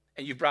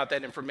 and you brought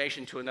that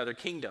information to another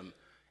kingdom,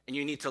 and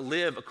you need to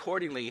live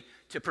accordingly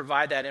to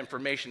provide that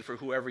information for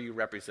whoever you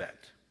represent.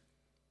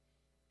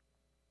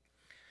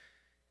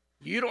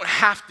 You don't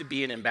have to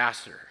be an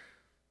ambassador.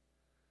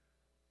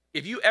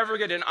 If you ever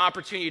get an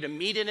opportunity to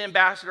meet an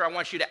ambassador, I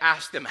want you to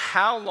ask them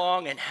how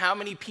long and how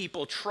many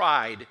people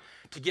tried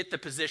to get the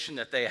position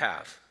that they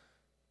have.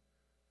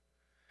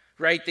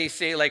 Right? They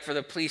say, like, for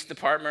the police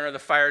department or the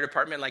fire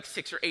department, like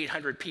 600 or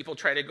 800 people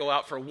try to go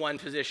out for one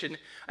position.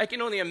 I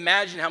can only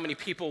imagine how many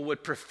people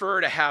would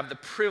prefer to have the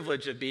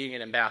privilege of being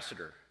an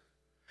ambassador.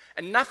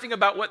 And nothing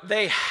about what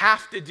they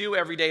have to do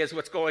every day is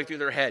what's going through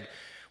their head.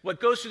 What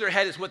goes through their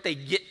head is what they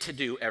get to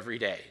do every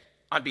day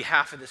on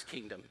behalf of this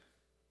kingdom,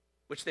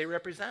 which they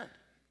represent.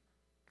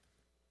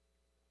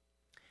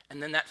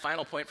 And then that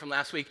final point from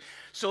last week.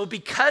 So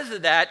because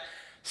of that,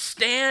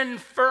 stand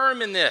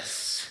firm in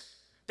this.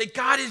 That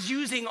God is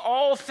using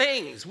all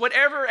things,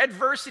 whatever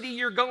adversity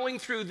you're going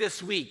through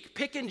this week.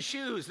 Pick and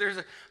choose.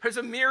 There's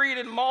a myriad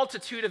and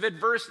multitude of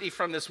adversity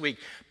from this week.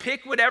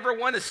 Pick whatever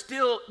one is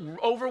still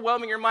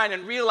overwhelming your mind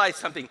and realize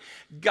something.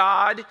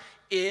 God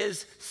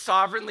is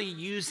sovereignly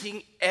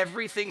using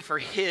everything for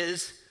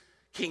his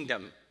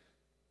kingdom.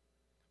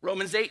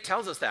 Romans 8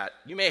 tells us that.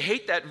 You may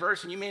hate that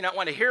verse and you may not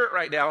want to hear it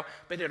right now,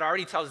 but it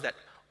already tells us that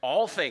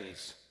all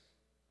things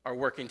are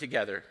working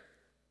together.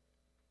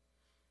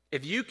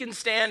 If you can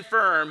stand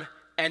firm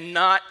and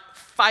not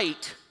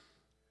fight,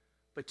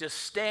 but just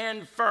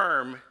stand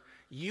firm,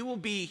 you will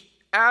be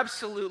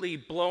absolutely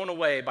blown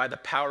away by the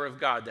power of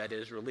God that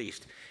is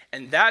released.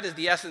 And that is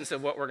the essence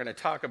of what we're going to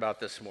talk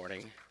about this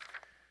morning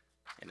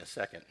in a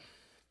second.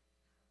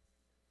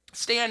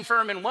 Stand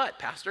firm in what,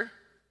 Pastor?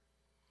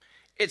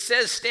 It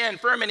says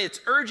stand firm, and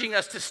it's urging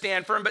us to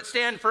stand firm, but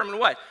stand firm in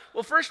what?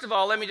 Well, first of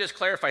all, let me just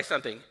clarify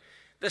something.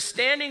 The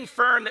standing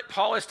firm that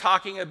Paul is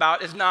talking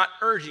about is not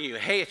urging you.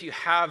 Hey, if you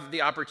have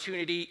the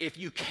opportunity, if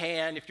you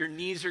can, if your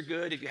knees are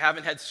good, if you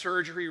haven't had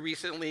surgery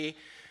recently,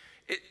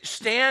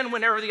 stand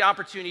whenever the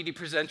opportunity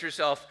presents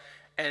yourself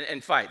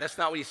and fight. That's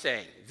not what he's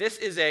saying. This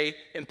is an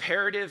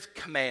imperative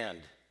command.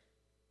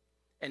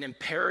 An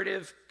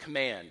imperative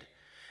command.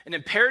 An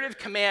imperative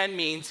command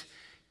means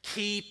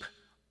keep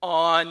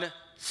on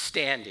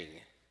standing.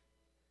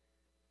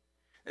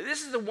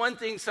 This is the one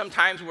thing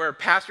sometimes where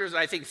pastors, and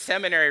I think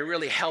seminary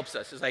really helps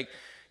us. It's like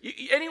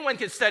anyone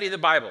can study the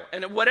Bible.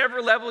 And at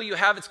whatever level you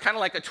have, it's kind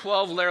of like a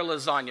 12-layer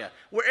lasagna.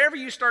 Wherever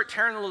you start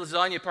tearing the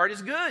lasagna apart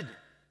is good.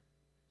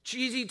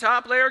 Cheesy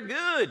top layer,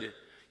 good.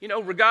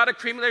 Regatta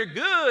cream layer,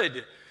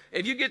 good.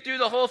 If you get through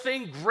the whole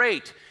thing,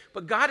 great.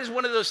 But God is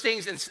one of those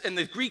things, and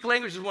the Greek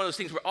language is one of those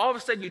things where all of a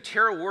sudden you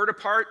tear a word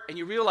apart and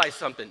you realize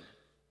something.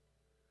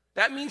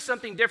 That means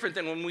something different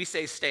than when we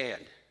say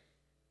stand.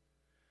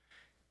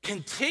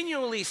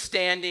 Continually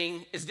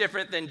standing is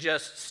different than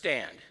just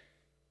stand.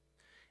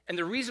 And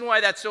the reason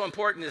why that's so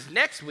important is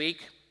next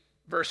week,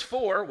 verse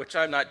 4, which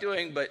I'm not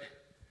doing, but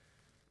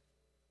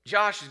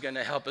Josh is going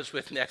to help us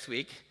with next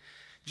week.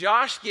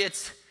 Josh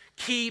gets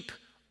keep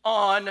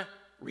on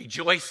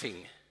rejoicing.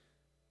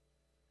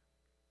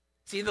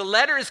 See, the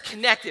letter is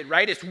connected,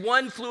 right? It's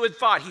one fluid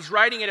thought. He's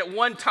writing it at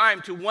one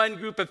time to one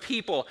group of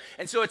people.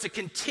 And so it's a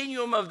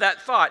continuum of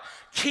that thought.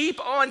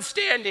 Keep on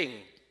standing.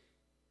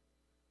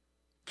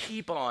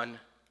 Keep on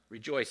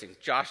rejoicing.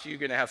 Josh, you're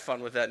going to have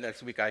fun with that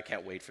next week. I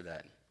can't wait for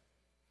that.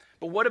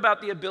 But what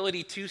about the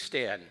ability to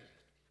stand?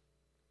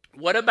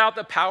 What about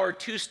the power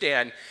to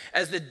stand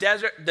as the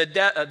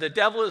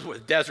devil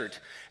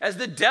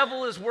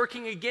is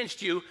working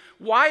against you?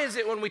 Why is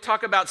it when we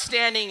talk about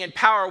standing and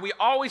power, we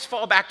always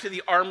fall back to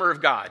the armor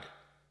of God?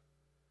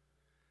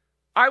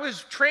 I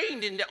was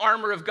trained in the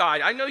armor of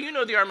God. I know you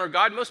know the armor of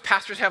God. Most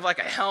pastors have like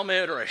a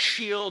helmet or a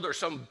shield or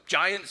some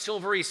giant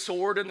silvery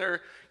sword in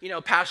their,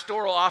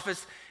 pastoral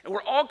office. And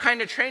we're all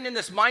kind of trained in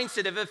this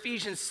mindset of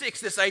Ephesians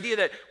 6, this idea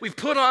that we've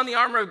put on the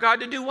armor of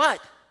God to do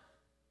what?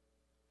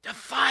 To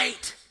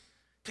fight.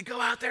 To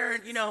go out there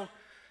and,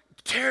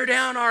 tear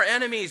down our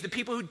enemies, the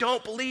people who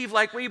don't believe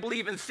like we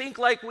believe and think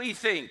like we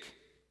think.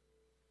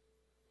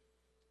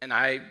 And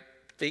I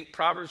think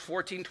Proverbs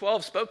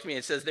 14:12 spoke to me.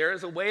 It says, there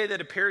is a way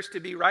that appears to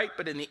be right,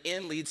 but in the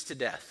end leads to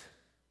death.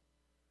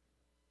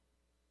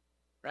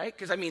 Right?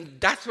 Because,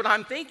 that's what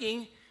I'm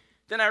thinking.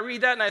 Then I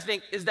read that and I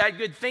think, is that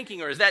good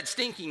thinking or is that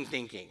stinking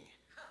thinking?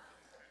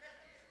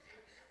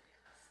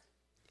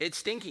 It's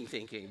stinking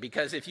thinking,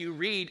 because if you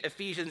read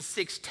Ephesians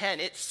 6:10,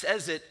 it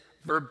says it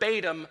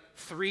verbatim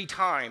 3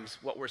 times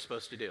what we're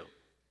supposed to do.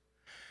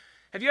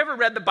 Have you ever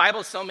read the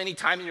Bible so many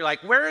times and you're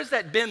like, where has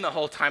that been the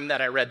whole time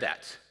that I read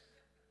that?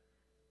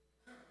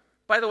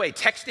 By the way,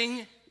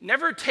 texting,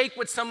 never take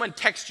what someone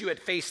texts you at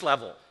face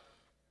level.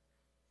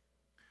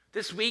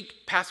 This week,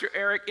 Pastor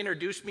Eric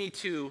introduced me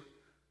to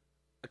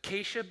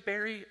acacia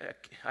berry.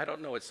 I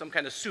don't know, it's some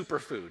kind of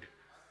superfood.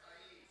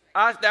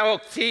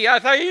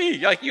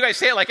 Acai. Like you guys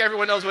say it like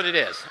everyone knows what it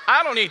is.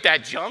 I don't eat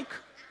that junk.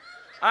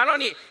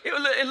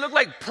 It looked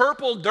like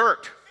purple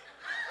dirt.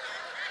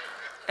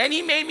 And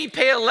he made me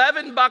pay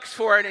 $11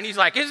 for it, and he's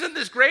like, isn't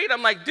this great?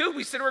 I'm like, dude,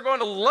 we said we're going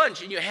to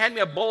lunch, and you hand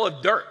me a bowl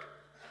of dirt.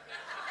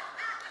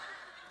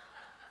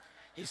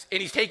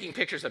 He's taking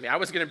pictures of me. I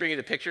was going to bring you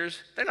the pictures.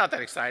 They're not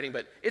that exciting,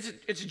 but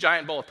it's a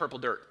giant bowl of purple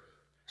dirt.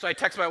 So I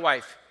text my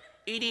wife,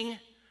 eating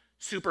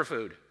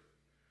superfood.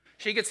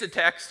 She gets the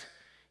text,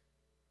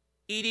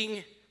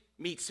 eating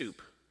meat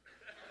soup.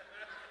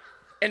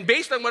 And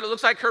based on what it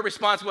looks like, her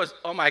response was,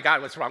 oh my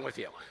God, what's wrong with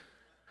you?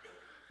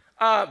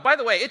 By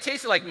the way, it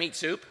tasted like meat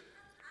soup.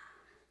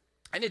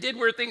 And it did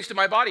weird things to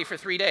my body for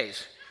 3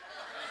 days.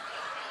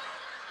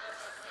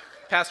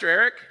 Pastor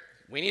Eric,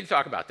 we need to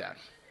talk about that.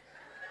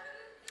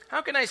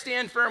 How can I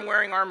stand firm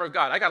wearing armor of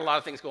God? I got a lot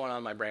of things going on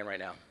in my brain right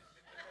now.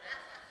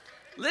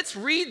 Let's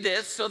read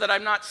this so that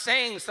I'm not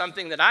saying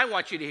something that I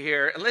want you to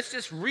hear, and let's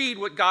just read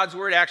what God's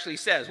word actually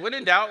says. When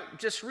in doubt,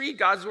 just read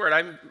God's word.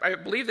 I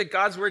believe that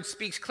God's word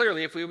speaks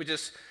clearly. If we would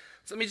just,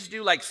 so let me just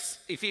do like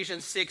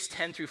Ephesians 6,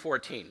 10 through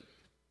 14.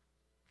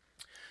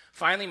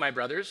 Finally, my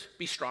brothers,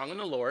 be strong in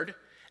the Lord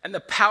and the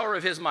power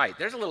of his might.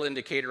 There's a little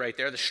indicator right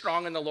there, the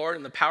strong in the Lord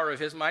and the power of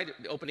his might,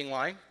 the opening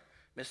line.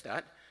 Missed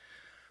that.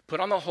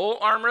 Put on the whole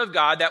armor of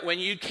God that when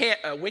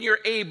you're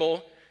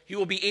able, you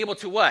will be able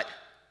to what?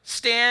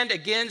 Stand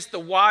against the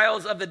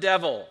wiles of the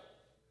devil.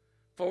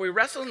 For we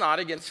wrestle not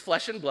against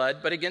flesh and blood,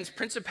 but against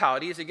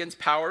principalities, against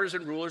powers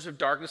and rulers of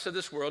darkness of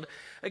this world,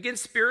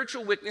 against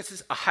spiritual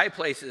wickednesses of high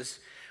places.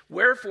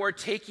 Wherefore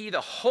take ye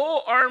the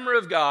whole armor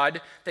of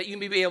God, that you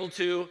may be able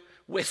to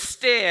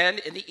withstand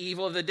in the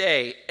evil of the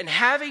day. And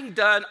having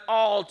done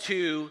all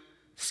to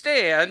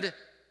stand,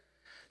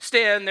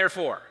 stand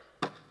therefore.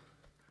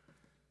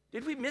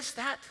 Did we miss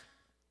that?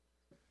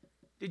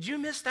 Did you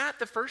miss that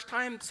the first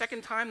time,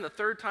 second time, the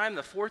third time,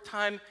 the fourth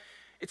time?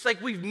 It's like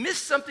we've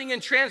missed something in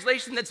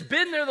translation that's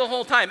been there the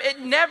whole time. It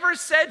never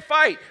said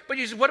fight. But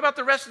you said, what about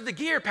the rest of the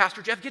gear,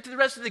 Pastor Jeff? Get to the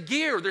rest of the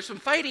gear. There's some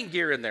fighting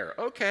gear in there.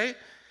 Okay.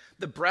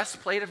 The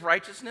breastplate of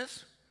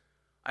righteousness.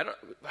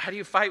 How do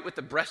you fight with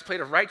the breastplate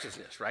of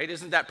righteousness, right?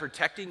 Isn't that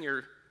protecting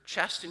your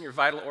chest and your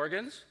vital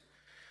organs?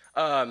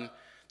 The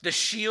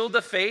shield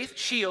of faith.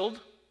 Shield.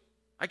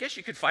 I guess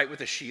you could fight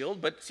with a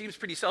shield, but it seems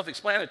pretty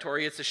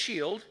self-explanatory. It's a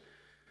shield.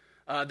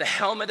 The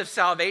helmet of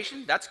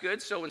salvation, that's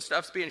good. So when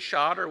stuff's being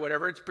shot or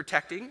whatever, it's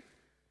protecting.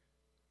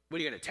 What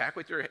are you going to attack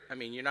with you're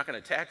not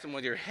going to attack them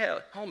with your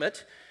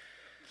helmet.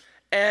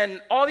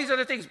 And all these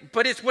other things.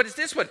 But what is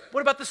this one?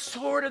 What about the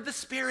sword of the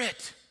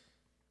Spirit?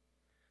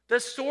 The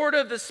sword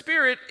of the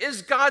Spirit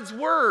is God's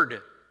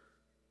word.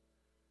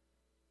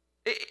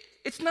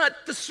 It's not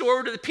the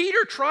sword of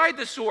Peter tried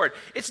the sword.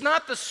 It's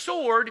not the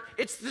sword,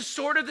 it's the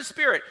sword of the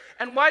Spirit.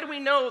 And why do we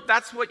know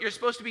that's what you're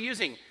supposed to be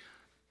using?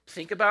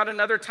 Think about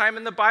another time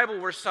in the Bible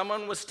where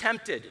someone was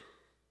tempted.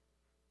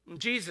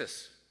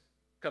 Jesus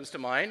comes to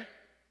mind.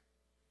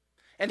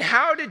 And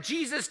how did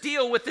Jesus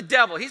deal with the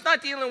devil? He's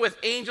not dealing with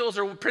angels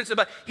or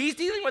principalities. He's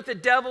dealing with the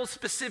devil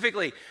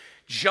specifically.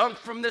 Jump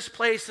from this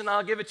place and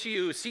I'll give it to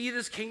you. See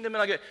this kingdom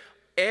and I'll give it.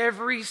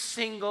 Every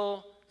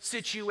single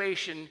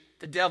situation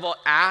the devil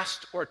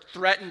asked or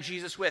threatened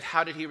Jesus with,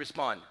 how did he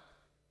respond?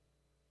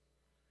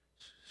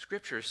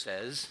 Scripture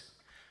says,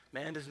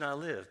 man does not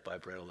live by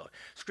bread alone.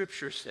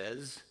 Scripture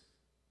says,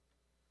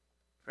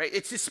 right?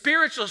 It's a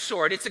spiritual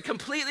sword. It's a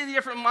completely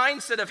different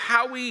mindset of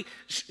how we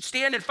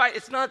stand and fight.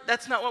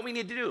 That's not what we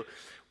need to do.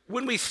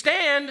 When we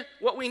stand,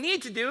 what we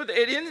need to do,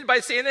 it ended by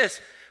saying this,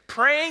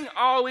 praying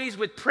always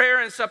with prayer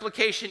and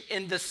supplication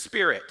in the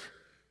Spirit.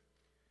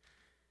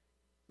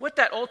 What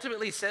that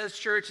ultimately says,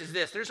 church, is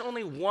this. There's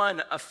only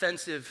one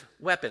offensive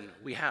weapon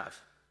we have.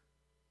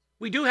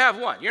 We do have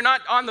one. You're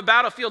not on the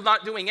battlefield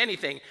not doing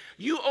anything.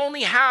 You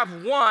only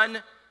have one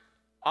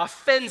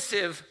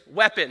offensive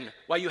weapon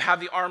while you have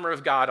the armor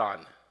of God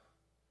on.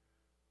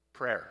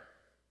 Prayer.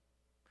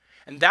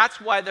 And that's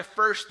why the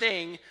first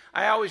thing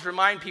I always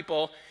remind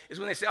people is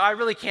when they say, oh, I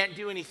really can't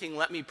do anything,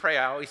 let me pray.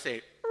 I always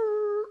say,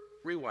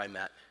 rewind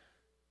that.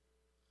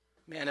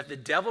 Man, if the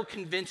devil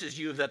convinces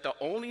you that the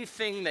only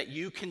thing that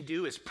you can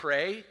do is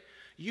pray,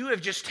 you have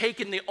just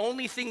taken the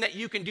only thing that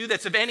you can do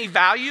that's of any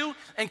value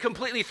and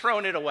completely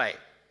thrown it away.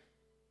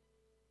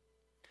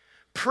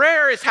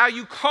 Prayer is how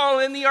you call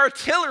in the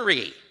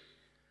artillery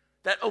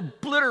that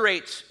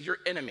obliterates your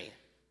enemy,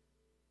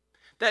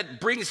 that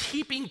brings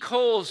heaping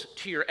coals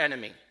to your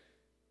enemy.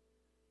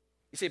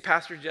 You say,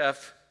 Pastor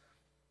Jeff,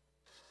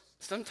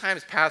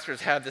 sometimes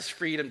pastors have this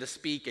freedom to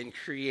speak and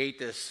create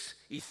this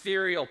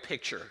ethereal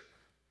picture.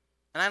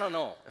 And I don't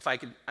know if I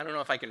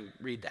can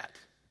read that.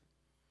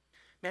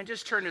 Man,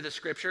 just turn to the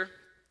scripture.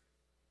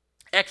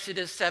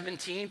 Exodus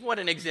 17, what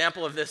an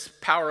example of this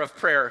power of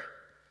prayer.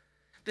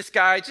 This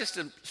guy, just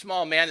a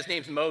small man, his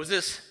name's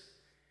Moses.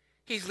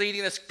 He's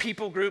leading this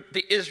people group,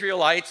 the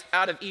Israelites,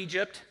 out of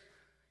Egypt.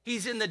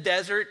 He's in the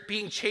desert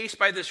being chased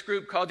by this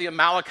group called the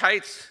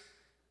Amalekites.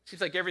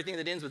 Seems like everything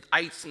that ends with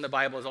ites in the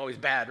Bible is always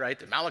bad, right?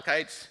 The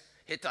Amalekites,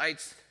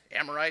 Hittites,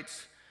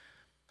 Amorites.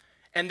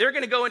 And they're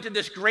going to go into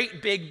this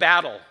great big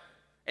battle.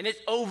 And it's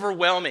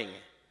overwhelming.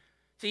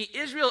 See,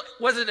 Israel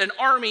wasn't an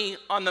army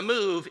on the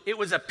move. It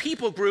was a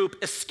people group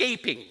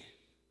escaping.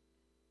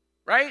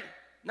 Right?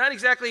 Not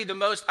exactly the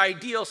most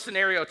ideal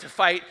scenario to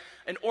fight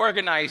an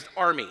organized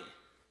army.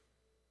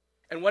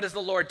 And what does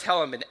the Lord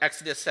tell him in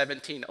Exodus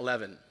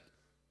 17:11?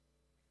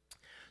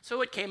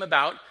 So it came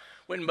about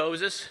when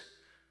Moses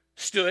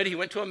stood, he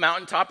went to a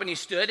mountaintop and he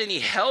stood and he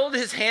held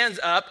his hands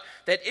up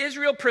that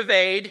Israel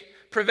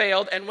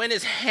prevailed, and when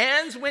his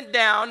hands went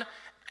down,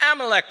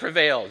 Amalek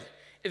prevailed.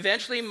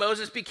 Eventually,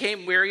 Moses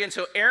became weary, and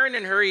so Aaron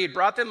and Hur, he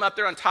brought them up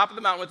there on top of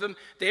the mountain with them.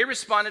 They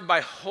responded by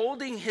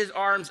holding his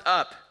arms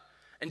up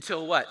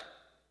until what?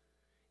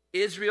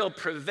 Israel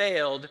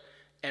prevailed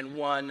and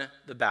won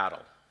the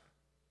battle.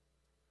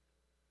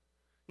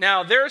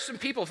 Now, there are some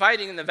people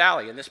fighting in the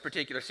valley in this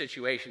particular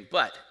situation,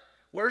 but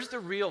where's the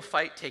real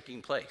fight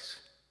taking place?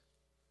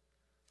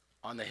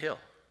 On the hill.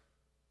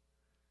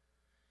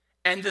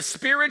 And the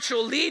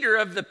spiritual leader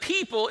of the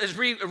people is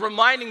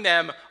reminding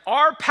them,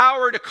 our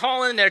power to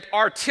call in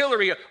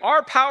artillery,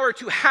 our power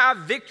to have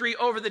victory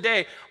over the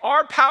day,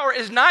 our power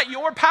is not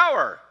your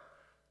power.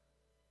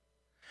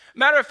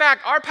 Matter of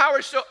fact, our power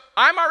is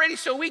I'm already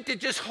so weak to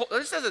just hold.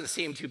 This doesn't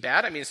seem too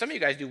bad. I mean, some of you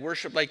guys do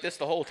worship like this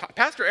the whole time.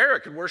 Pastor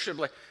Eric could worship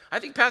I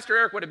think Pastor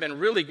Eric would have been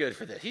really good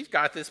for this. He's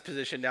got this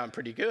position down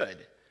pretty good.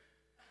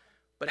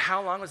 But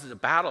how long is the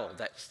battle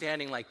that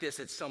standing like this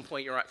at some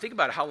point think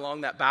about how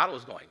long that battle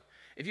is going.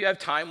 If you have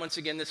time once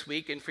again this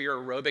week and for your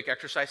aerobic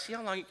exercise, see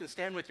how long you can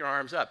stand with your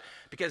arms up.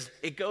 Because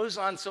it goes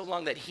on so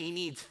long that he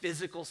needs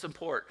physical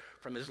support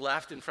from his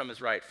left and from his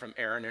right, from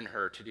Aaron and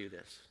Hur to do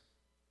this.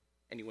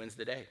 And he wins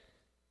the day.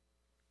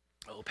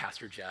 Oh,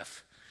 Pastor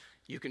Jeff,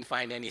 you can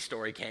find any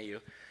story, can't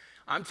you?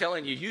 I'm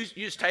telling you, you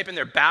just type in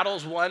there,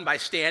 battles won by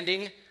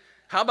standing.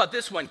 How about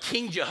this one,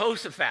 King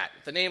Jehoshaphat?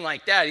 With a name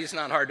like that, he's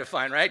not hard to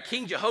find, right?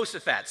 King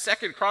Jehoshaphat,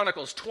 2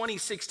 Chronicles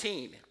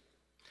 20:16.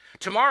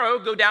 Tomorrow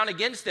go down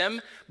against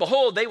them.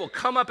 Behold, they will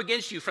come up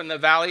against you from the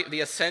valley, the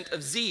ascent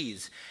of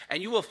Ziz,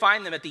 and you will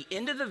find them at the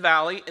end of the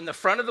valley in the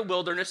front of the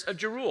wilderness of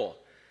Jeruel.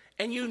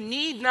 And you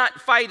need not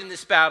fight in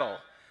this battle.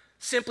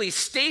 Simply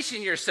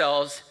station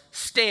yourselves,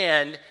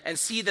 stand, and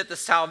see that the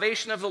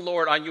salvation of the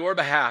Lord on your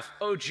behalf,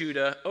 O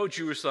Judah, O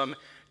Jerusalem,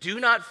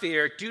 do not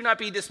fear, do not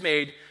be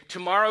dismayed.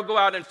 Tomorrow go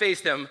out and face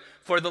them,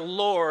 for the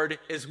Lord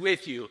is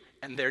with you,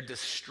 and they're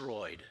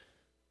destroyed.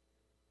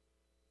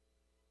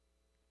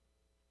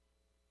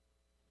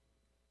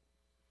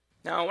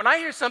 Now, when I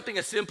hear something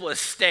as simple as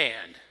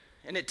stand,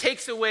 and it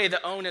takes away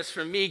the onus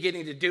from me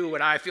getting to do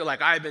what I feel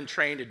like I've been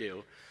trained to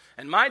do,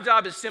 and my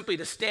job is simply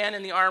to stand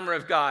in the armor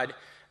of God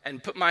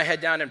and put my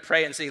head down and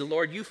pray and say,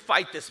 Lord, you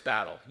fight this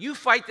battle. You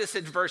fight this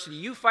adversity.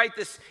 You fight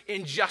this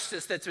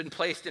injustice that's been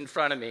placed in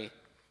front of me.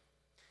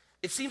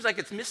 It seems like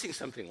it's missing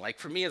something. Like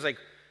for me, it's like,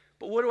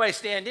 but what do I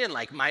stand in?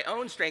 Like my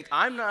own strength,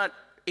 I'm not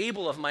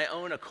able of my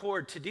own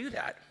accord to do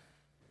that.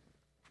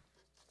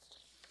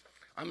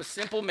 I'm a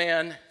simple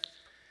man,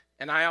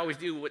 and I always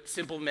do what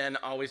simple men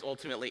always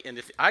ultimately end.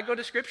 I go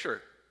to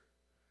Scripture.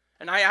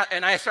 And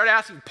I started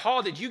asking,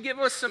 Paul, did you give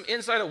us some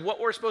insight of what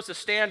we're supposed to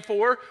stand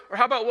for? Or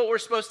how about what we're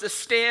supposed to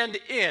stand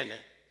in?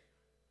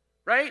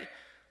 Right?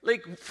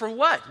 Like, for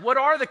what? What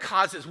are the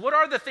causes? What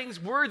are the things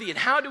worthy? And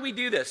how do we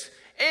do this?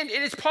 And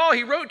it's Paul.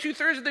 He wrote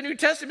 2/3 of the New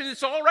Testament.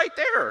 It's all right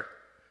there.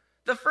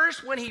 The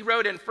first one he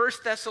wrote in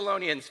 1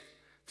 Thessalonians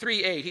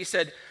 3:8, he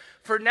said,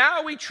 for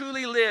now we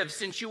truly live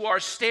since you are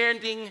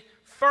standing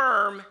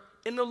firm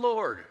in the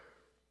Lord.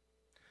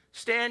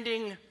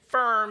 Standing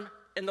firm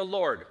in the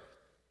Lord.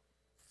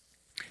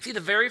 See, the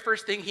very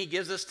first thing he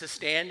gives us to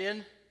stand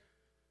in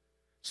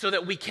so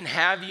that we can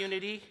have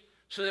unity,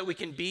 so that we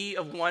can be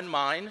of one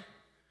mind,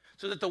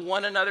 so that the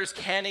one another's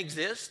can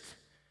exist,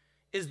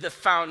 is the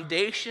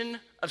foundation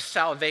of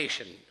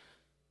salvation.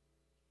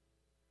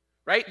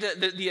 Right?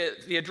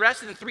 The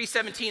address in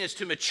 3:17 is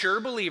to mature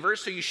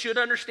believers, so you should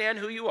understand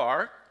who you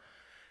are.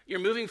 You're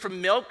moving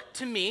from milk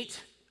to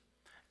meat.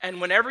 And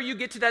whenever you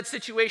get to that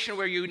situation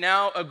where you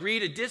now agree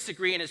to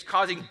disagree and it's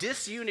causing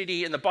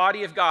disunity in the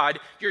body of God,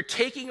 you're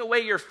taking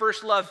away your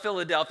first love,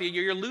 Philadelphia.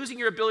 You're losing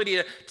your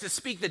ability to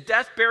speak the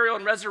death, burial,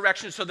 and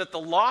resurrection so that the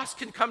lost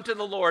can come to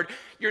the Lord.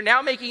 You're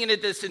now making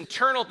it this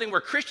internal thing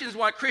where Christians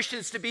want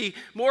Christians to be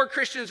more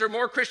Christians or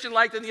more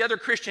Christian-like than the other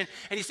Christian.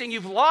 And he's saying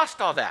you've lost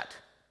all that.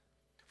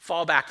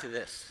 Fall back to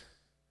this.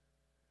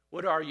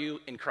 What are you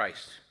in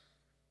Christ?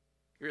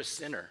 You're a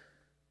sinner.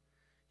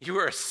 You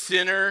are a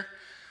sinner.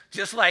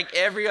 Just like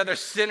every other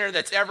sinner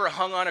that's ever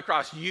hung on a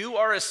cross, you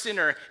are a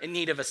sinner in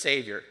need of a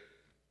Savior.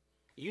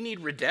 You need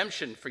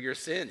redemption for your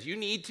sins. You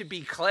need to be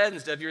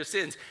cleansed of your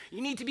sins.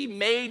 You need to be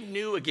made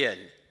new again.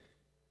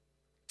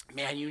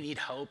 Man, you need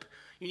hope.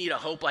 You need a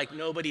hope like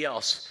nobody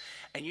else.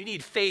 And you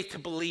need faith to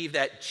believe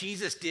that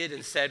Jesus did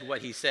and said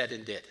what he said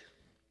and did.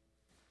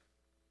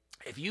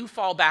 If you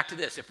fall back to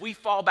this, if we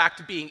fall back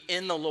to being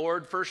in the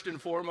Lord first and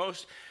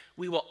foremost,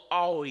 we will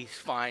always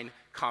find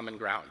common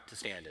ground to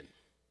stand in.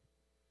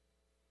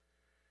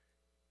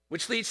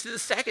 Which leads to the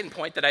second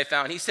point that I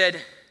found. He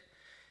said,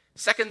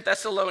 2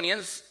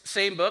 Thessalonians,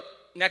 same book,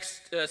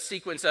 next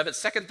sequence of it,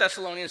 2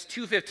 Thessalonians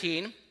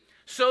 2:15.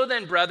 So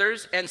then,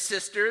 brothers and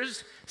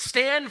sisters,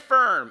 stand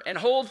firm and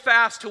hold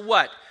fast to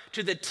what?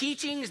 To the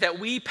teachings that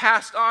we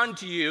passed on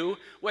to you,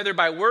 whether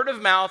by word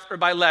of mouth or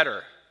by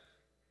letter.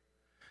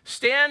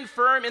 Stand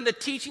firm in the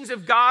teachings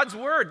of God's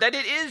word, that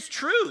it is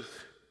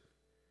truth.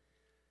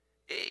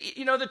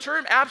 You know, the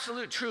term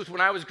absolute truth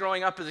when I was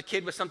growing up as a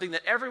kid was something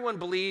that everyone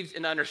believed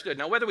and understood.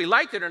 Now, whether we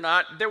liked it or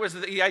not, there was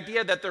the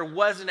idea that there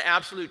was an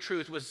absolute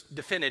truth was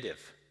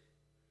definitive.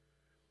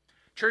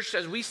 Church,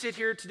 as we sit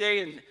here today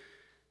and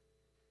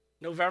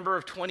November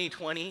of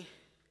 2020,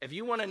 if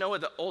you want to know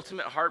what the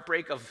ultimate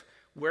heartbreak of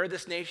where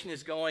this nation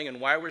is going and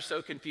why we're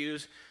so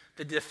confused,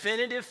 the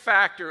definitive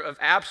factor of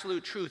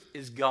absolute truth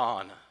is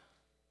gone.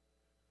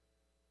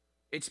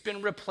 It's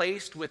been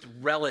replaced with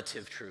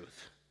relative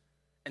truth.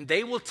 And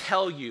they will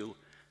tell you,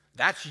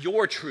 that's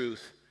your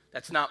truth,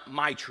 that's not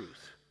my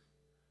truth.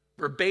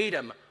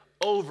 Verbatim,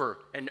 over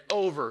and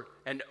over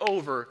and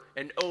over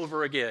and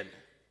over again.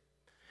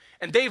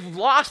 And they've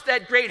lost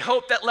that great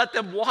hope that let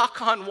them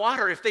walk on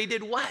water if they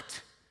did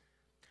what?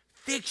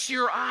 Fix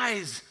your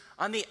eyes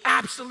on the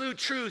absolute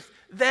truth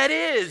that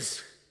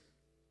is.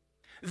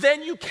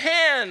 Then you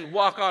can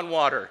walk on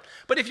water.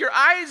 But if your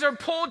eyes are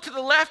pulled to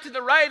the left and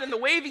the right and the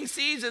waving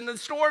seas and the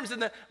storms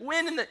and the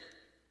wind and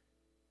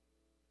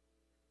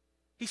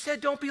He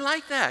said, don't be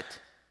like that.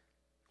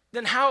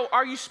 Then how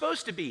are you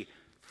supposed to be?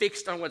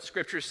 Fixed on what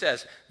Scripture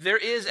says. There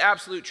is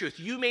absolute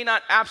truth. You may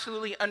not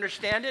absolutely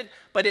understand it,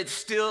 but it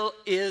still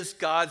is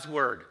God's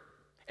word.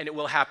 And it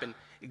will happen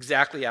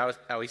exactly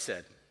how He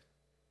said.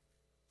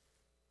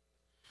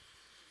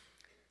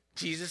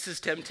 Jesus'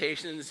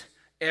 temptations,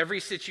 every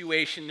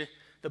situation,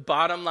 the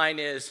bottom line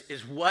is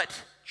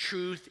what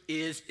truth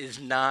is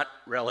not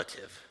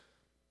relative.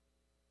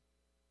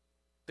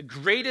 The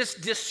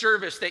greatest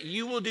disservice that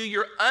you will do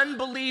your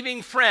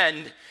unbelieving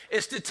friend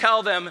is to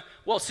tell them,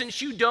 well,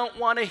 since you don't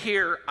want to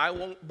hear, I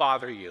won't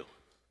bother you.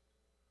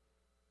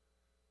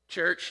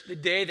 Church, the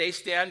day they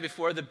stand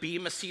before the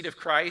bema seat of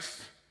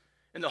Christ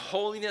and the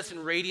holiness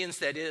and radiance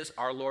that is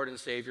our Lord and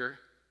Savior,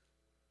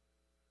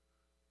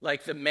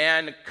 like the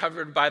man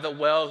covered by the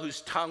well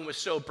whose tongue was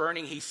so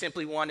burning he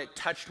simply wanted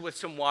touched with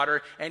some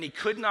water and he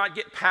could not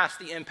get past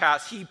the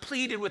impasse. He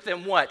pleaded with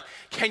them, what?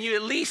 Can you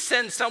at least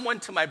send someone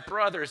to my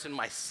brothers and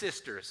my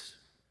sisters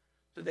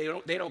so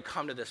they don't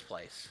come to this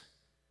place?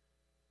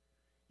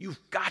 You've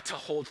got to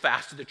hold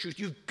fast to the truth.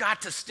 You've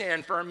got to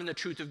stand firm in the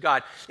truth of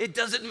God. It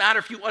doesn't matter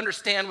if you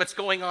understand what's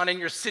going on in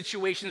your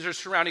situations or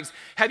surroundings.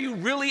 Have you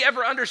really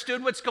ever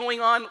understood what's going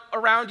on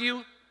around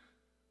you?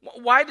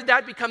 Why did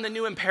that become the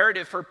new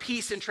imperative for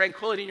peace and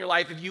tranquility in your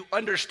life if you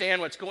understand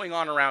what's going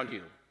on around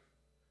you?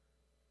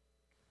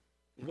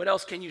 What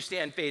else can you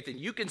stand faith in?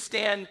 You can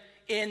stand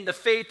in the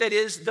faith that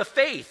is the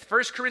faith.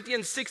 1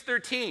 Corinthians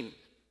 6:13.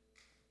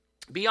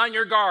 Be on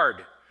your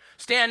guard.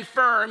 Stand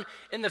firm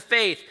in the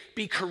faith.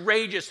 Be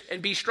courageous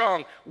and be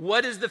strong.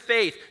 What is the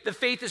faith? The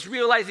faith is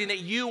realizing that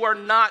you are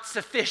not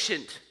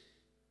sufficient.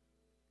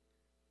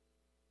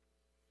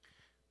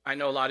 I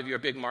know a lot of you are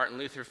big Martin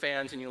Luther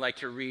fans and you like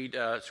to read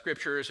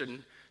scriptures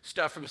and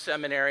stuff from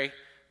seminary,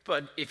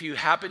 but if you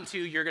happen to,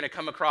 you're going to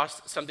come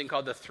across something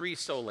called the three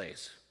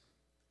solas,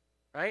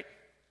 right?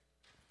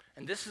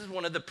 And this is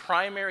one of the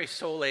primary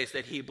solas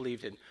that he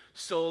believed in.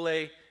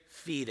 Sole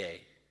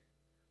fide,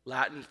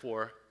 Latin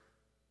for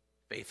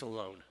faith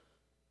alone.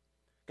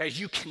 Guys,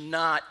 you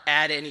cannot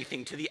add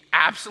anything to the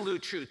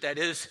absolute truth that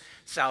is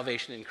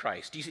salvation in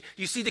Christ. Do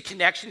you see the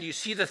connection? Do you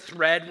see the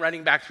thread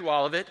running back through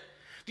all of it?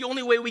 The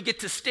only way we get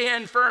to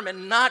stand firm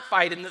and not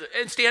fight and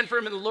stand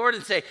firm in the Lord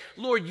and say,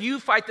 Lord, you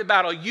fight the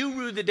battle, you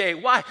rule the day.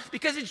 Why?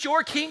 Because it's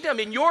your kingdom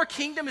and your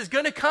kingdom is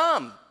going to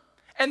come.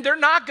 And they're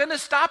not going to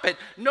stop it.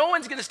 No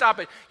one's going to stop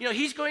it. You know,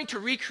 He's going to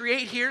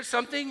recreate here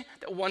something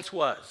that once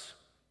was,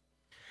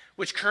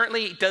 which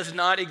currently does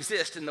not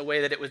exist in the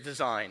way that it was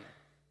designed.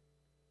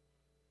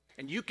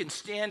 And you can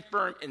stand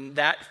firm in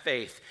that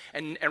faith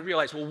and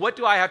realize, well, what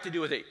do I have to do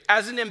with it?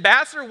 As an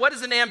ambassador, what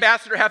does an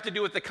ambassador have to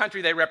do with the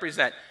country they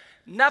represent?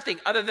 Nothing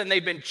other than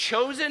they've been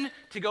chosen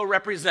to go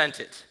represent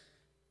it.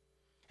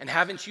 And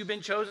haven't you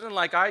been chosen,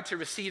 like I, to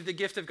receive the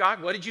gift of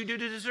God? What did you do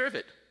to deserve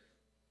it?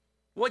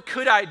 What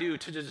could I do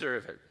to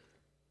deserve it?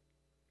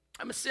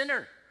 I'm a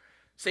sinner,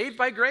 saved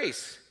by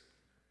grace.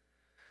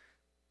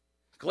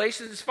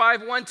 Galatians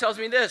 5:1 tells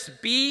me this,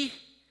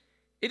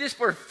 it is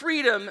for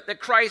freedom that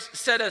Christ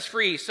set us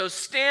free. So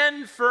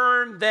stand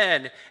firm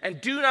then,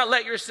 and do not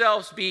let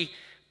yourselves be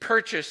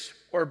purchased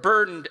or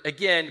burdened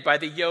again by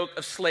the yoke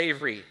of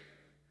slavery.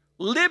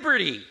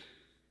 Liberty.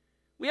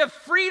 We have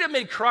freedom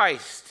in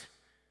Christ.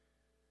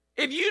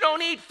 If you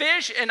don't eat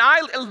fish, and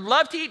I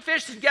love to eat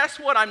fish, then guess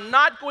what? I'm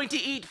not going to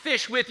eat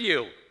fish with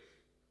you.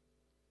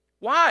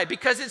 Why?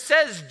 Because it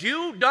says,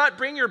 do not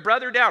bring your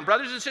brother down.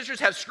 Brothers and sisters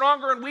have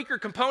stronger and weaker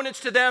components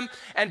to them,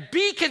 and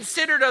be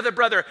considerate of the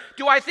brother.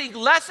 Do I think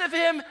less of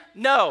him?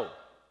 No.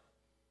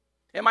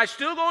 Am I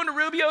still going to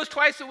Rubio's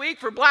twice a week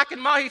for black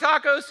and mahi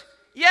tacos?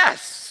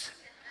 Yes,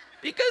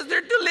 because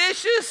they're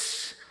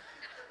delicious.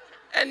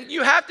 And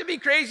you have to be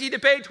crazy to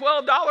pay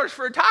 $12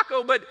 for a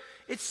taco, but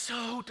it's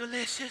so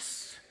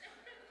delicious.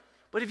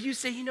 But if you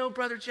say, you know,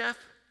 Brother Jeff,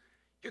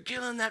 you're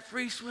killing that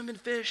free swimming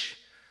fish,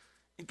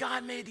 and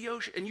God made the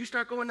ocean, and you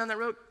start going down that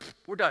road,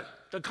 we're done.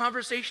 The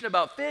conversation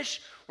about fish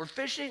or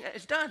fishing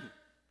is done.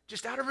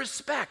 Just out of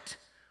respect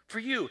for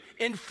you,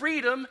 in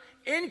freedom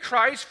in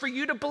Christ, for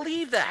you to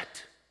believe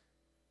that.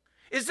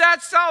 Is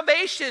that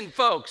salvation,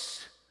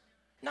 folks?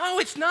 No,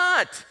 it's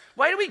not.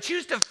 Why do we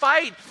choose to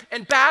fight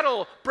and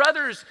battle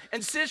brothers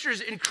and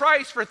sisters in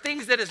Christ for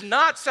things that is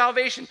not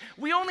salvation?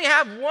 We only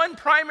have one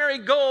primary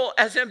goal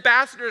as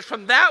ambassadors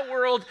from that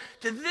world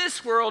to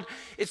this world.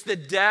 It's the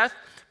death,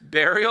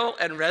 burial,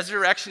 and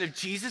resurrection of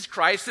Jesus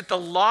Christ, that the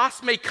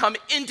lost may come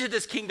into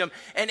this kingdom.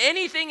 And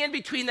anything in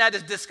between that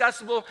is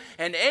discussable,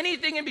 and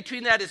anything in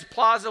between that is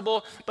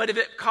plausible. But if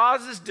it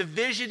causes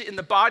division in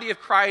the body of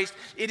Christ,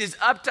 it is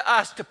up to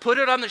us to put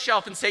it on the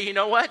shelf and say, you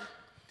know what?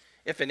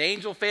 If an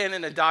Angel fan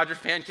and a Dodger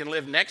fan can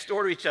live next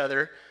door to each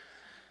other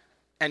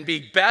and be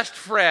best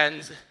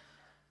friends,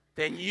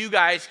 then you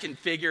guys can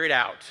figure it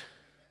out.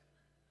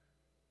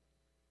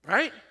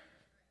 Right?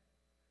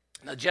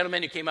 The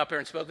gentleman who came up here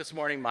and spoke this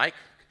morning, Mike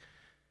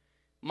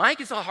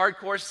is a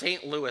hardcore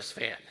St. Louis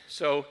fan.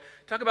 So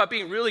talk about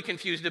being really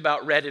confused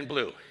about red and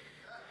blue.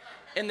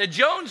 In the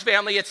Jones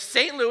family, it's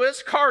St.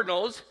 Louis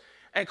Cardinals,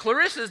 and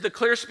Clarissa's the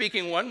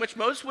clear-speaking one, which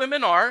most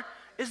women are,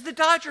 is the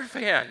Dodger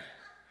fan.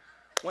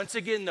 Once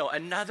again, though,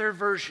 another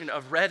version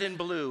of red and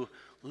blue,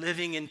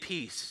 living in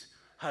peace,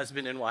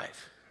 husband and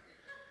wife.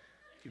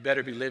 You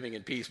better be living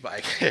in peace,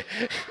 Mike.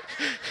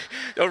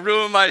 Don't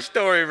ruin my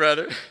story,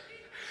 brother.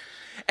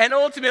 And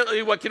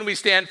ultimately, what can we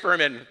stand firm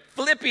in?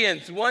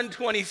 Philippians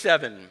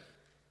 1:27.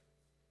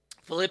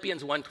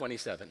 Philippians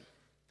 1:27.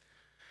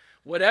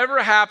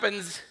 Whatever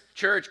happens,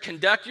 church,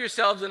 conduct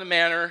yourselves in a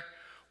manner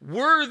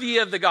worthy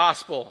of the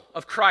gospel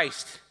of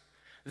Christ.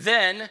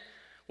 Then,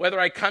 whether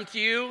I come to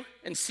you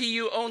and see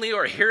you only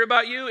or hear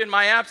about you in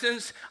my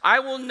absence, I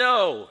will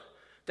know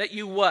that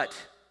you what?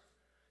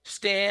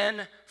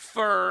 Stand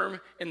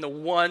firm in the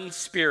one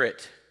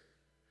Spirit,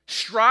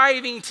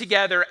 striving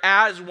together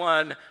as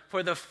one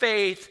for the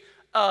faith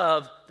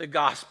of the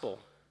gospel.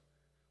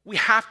 We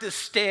have to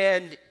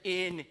stand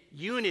in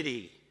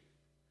unity.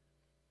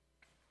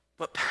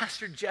 But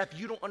Pastor Jeff,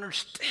 you don't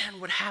understand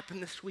what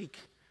happened this week.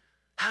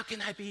 How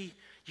can I be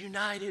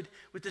united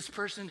with this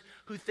person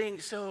who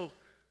thinks so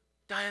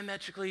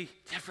diametrically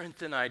different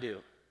than I do?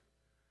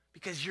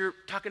 Because you're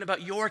talking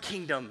about your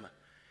kingdom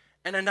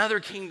and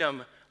another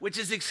kingdom which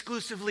is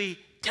exclusively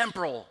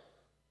temporal,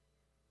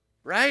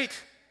 right?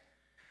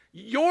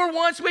 Your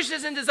wants,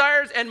 wishes, and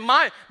desires, and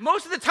mine.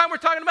 Most of the time we're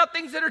talking about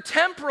things that are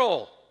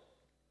temporal.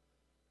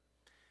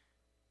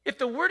 If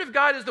the Word of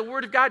God is the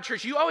Word of God,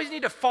 church, you always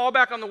need to fall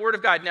back on the Word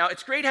of God. Now,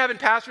 it's great having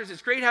pastors,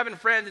 it's great having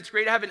friends, it's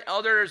great having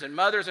elders and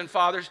mothers and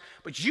fathers,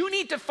 but you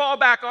need to fall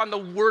back on the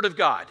Word of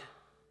God.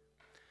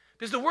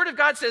 Because the Word of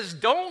God says,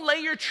 don't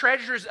lay your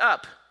treasures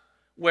up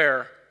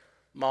where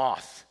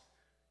moth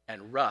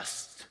and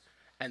rust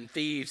and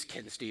thieves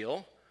can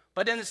steal,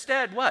 but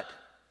instead, what?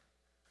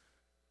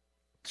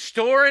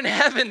 Store in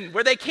heaven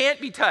where they can't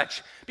be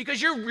touched.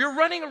 Because you're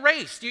running a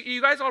race.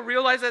 You guys all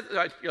realize that?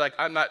 You're like,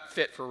 I'm not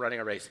fit for running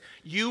a race.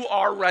 You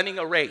are running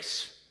a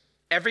race.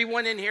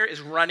 Everyone in here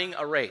is running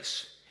a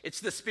race.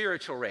 It's the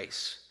spiritual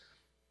race.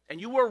 And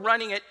you are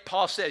running it,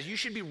 Paul says, you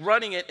should be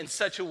running it in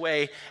such a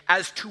way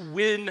as to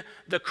win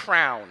the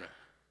crown.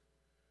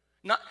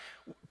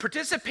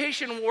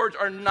 Participation awards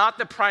are not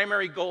the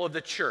primary goal of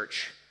the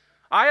church.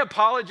 I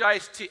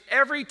apologize to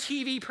every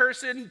TV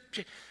person.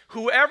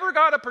 Whoever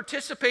got a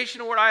participation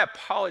award, I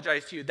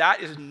apologize to you.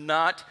 That is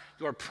not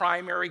your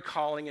primary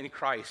calling in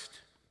Christ.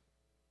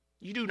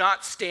 You do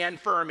not stand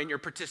firm in your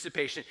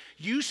participation.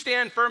 You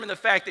stand firm in the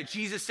fact that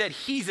Jesus said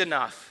he's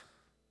enough.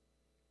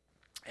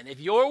 And if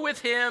you're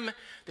with him,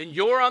 then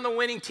you're on the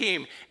winning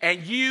team,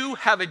 and you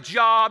have a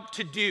job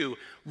to do.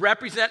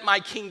 Represent my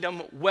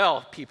kingdom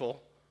well,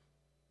 people.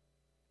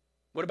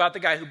 What about the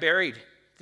guy who buried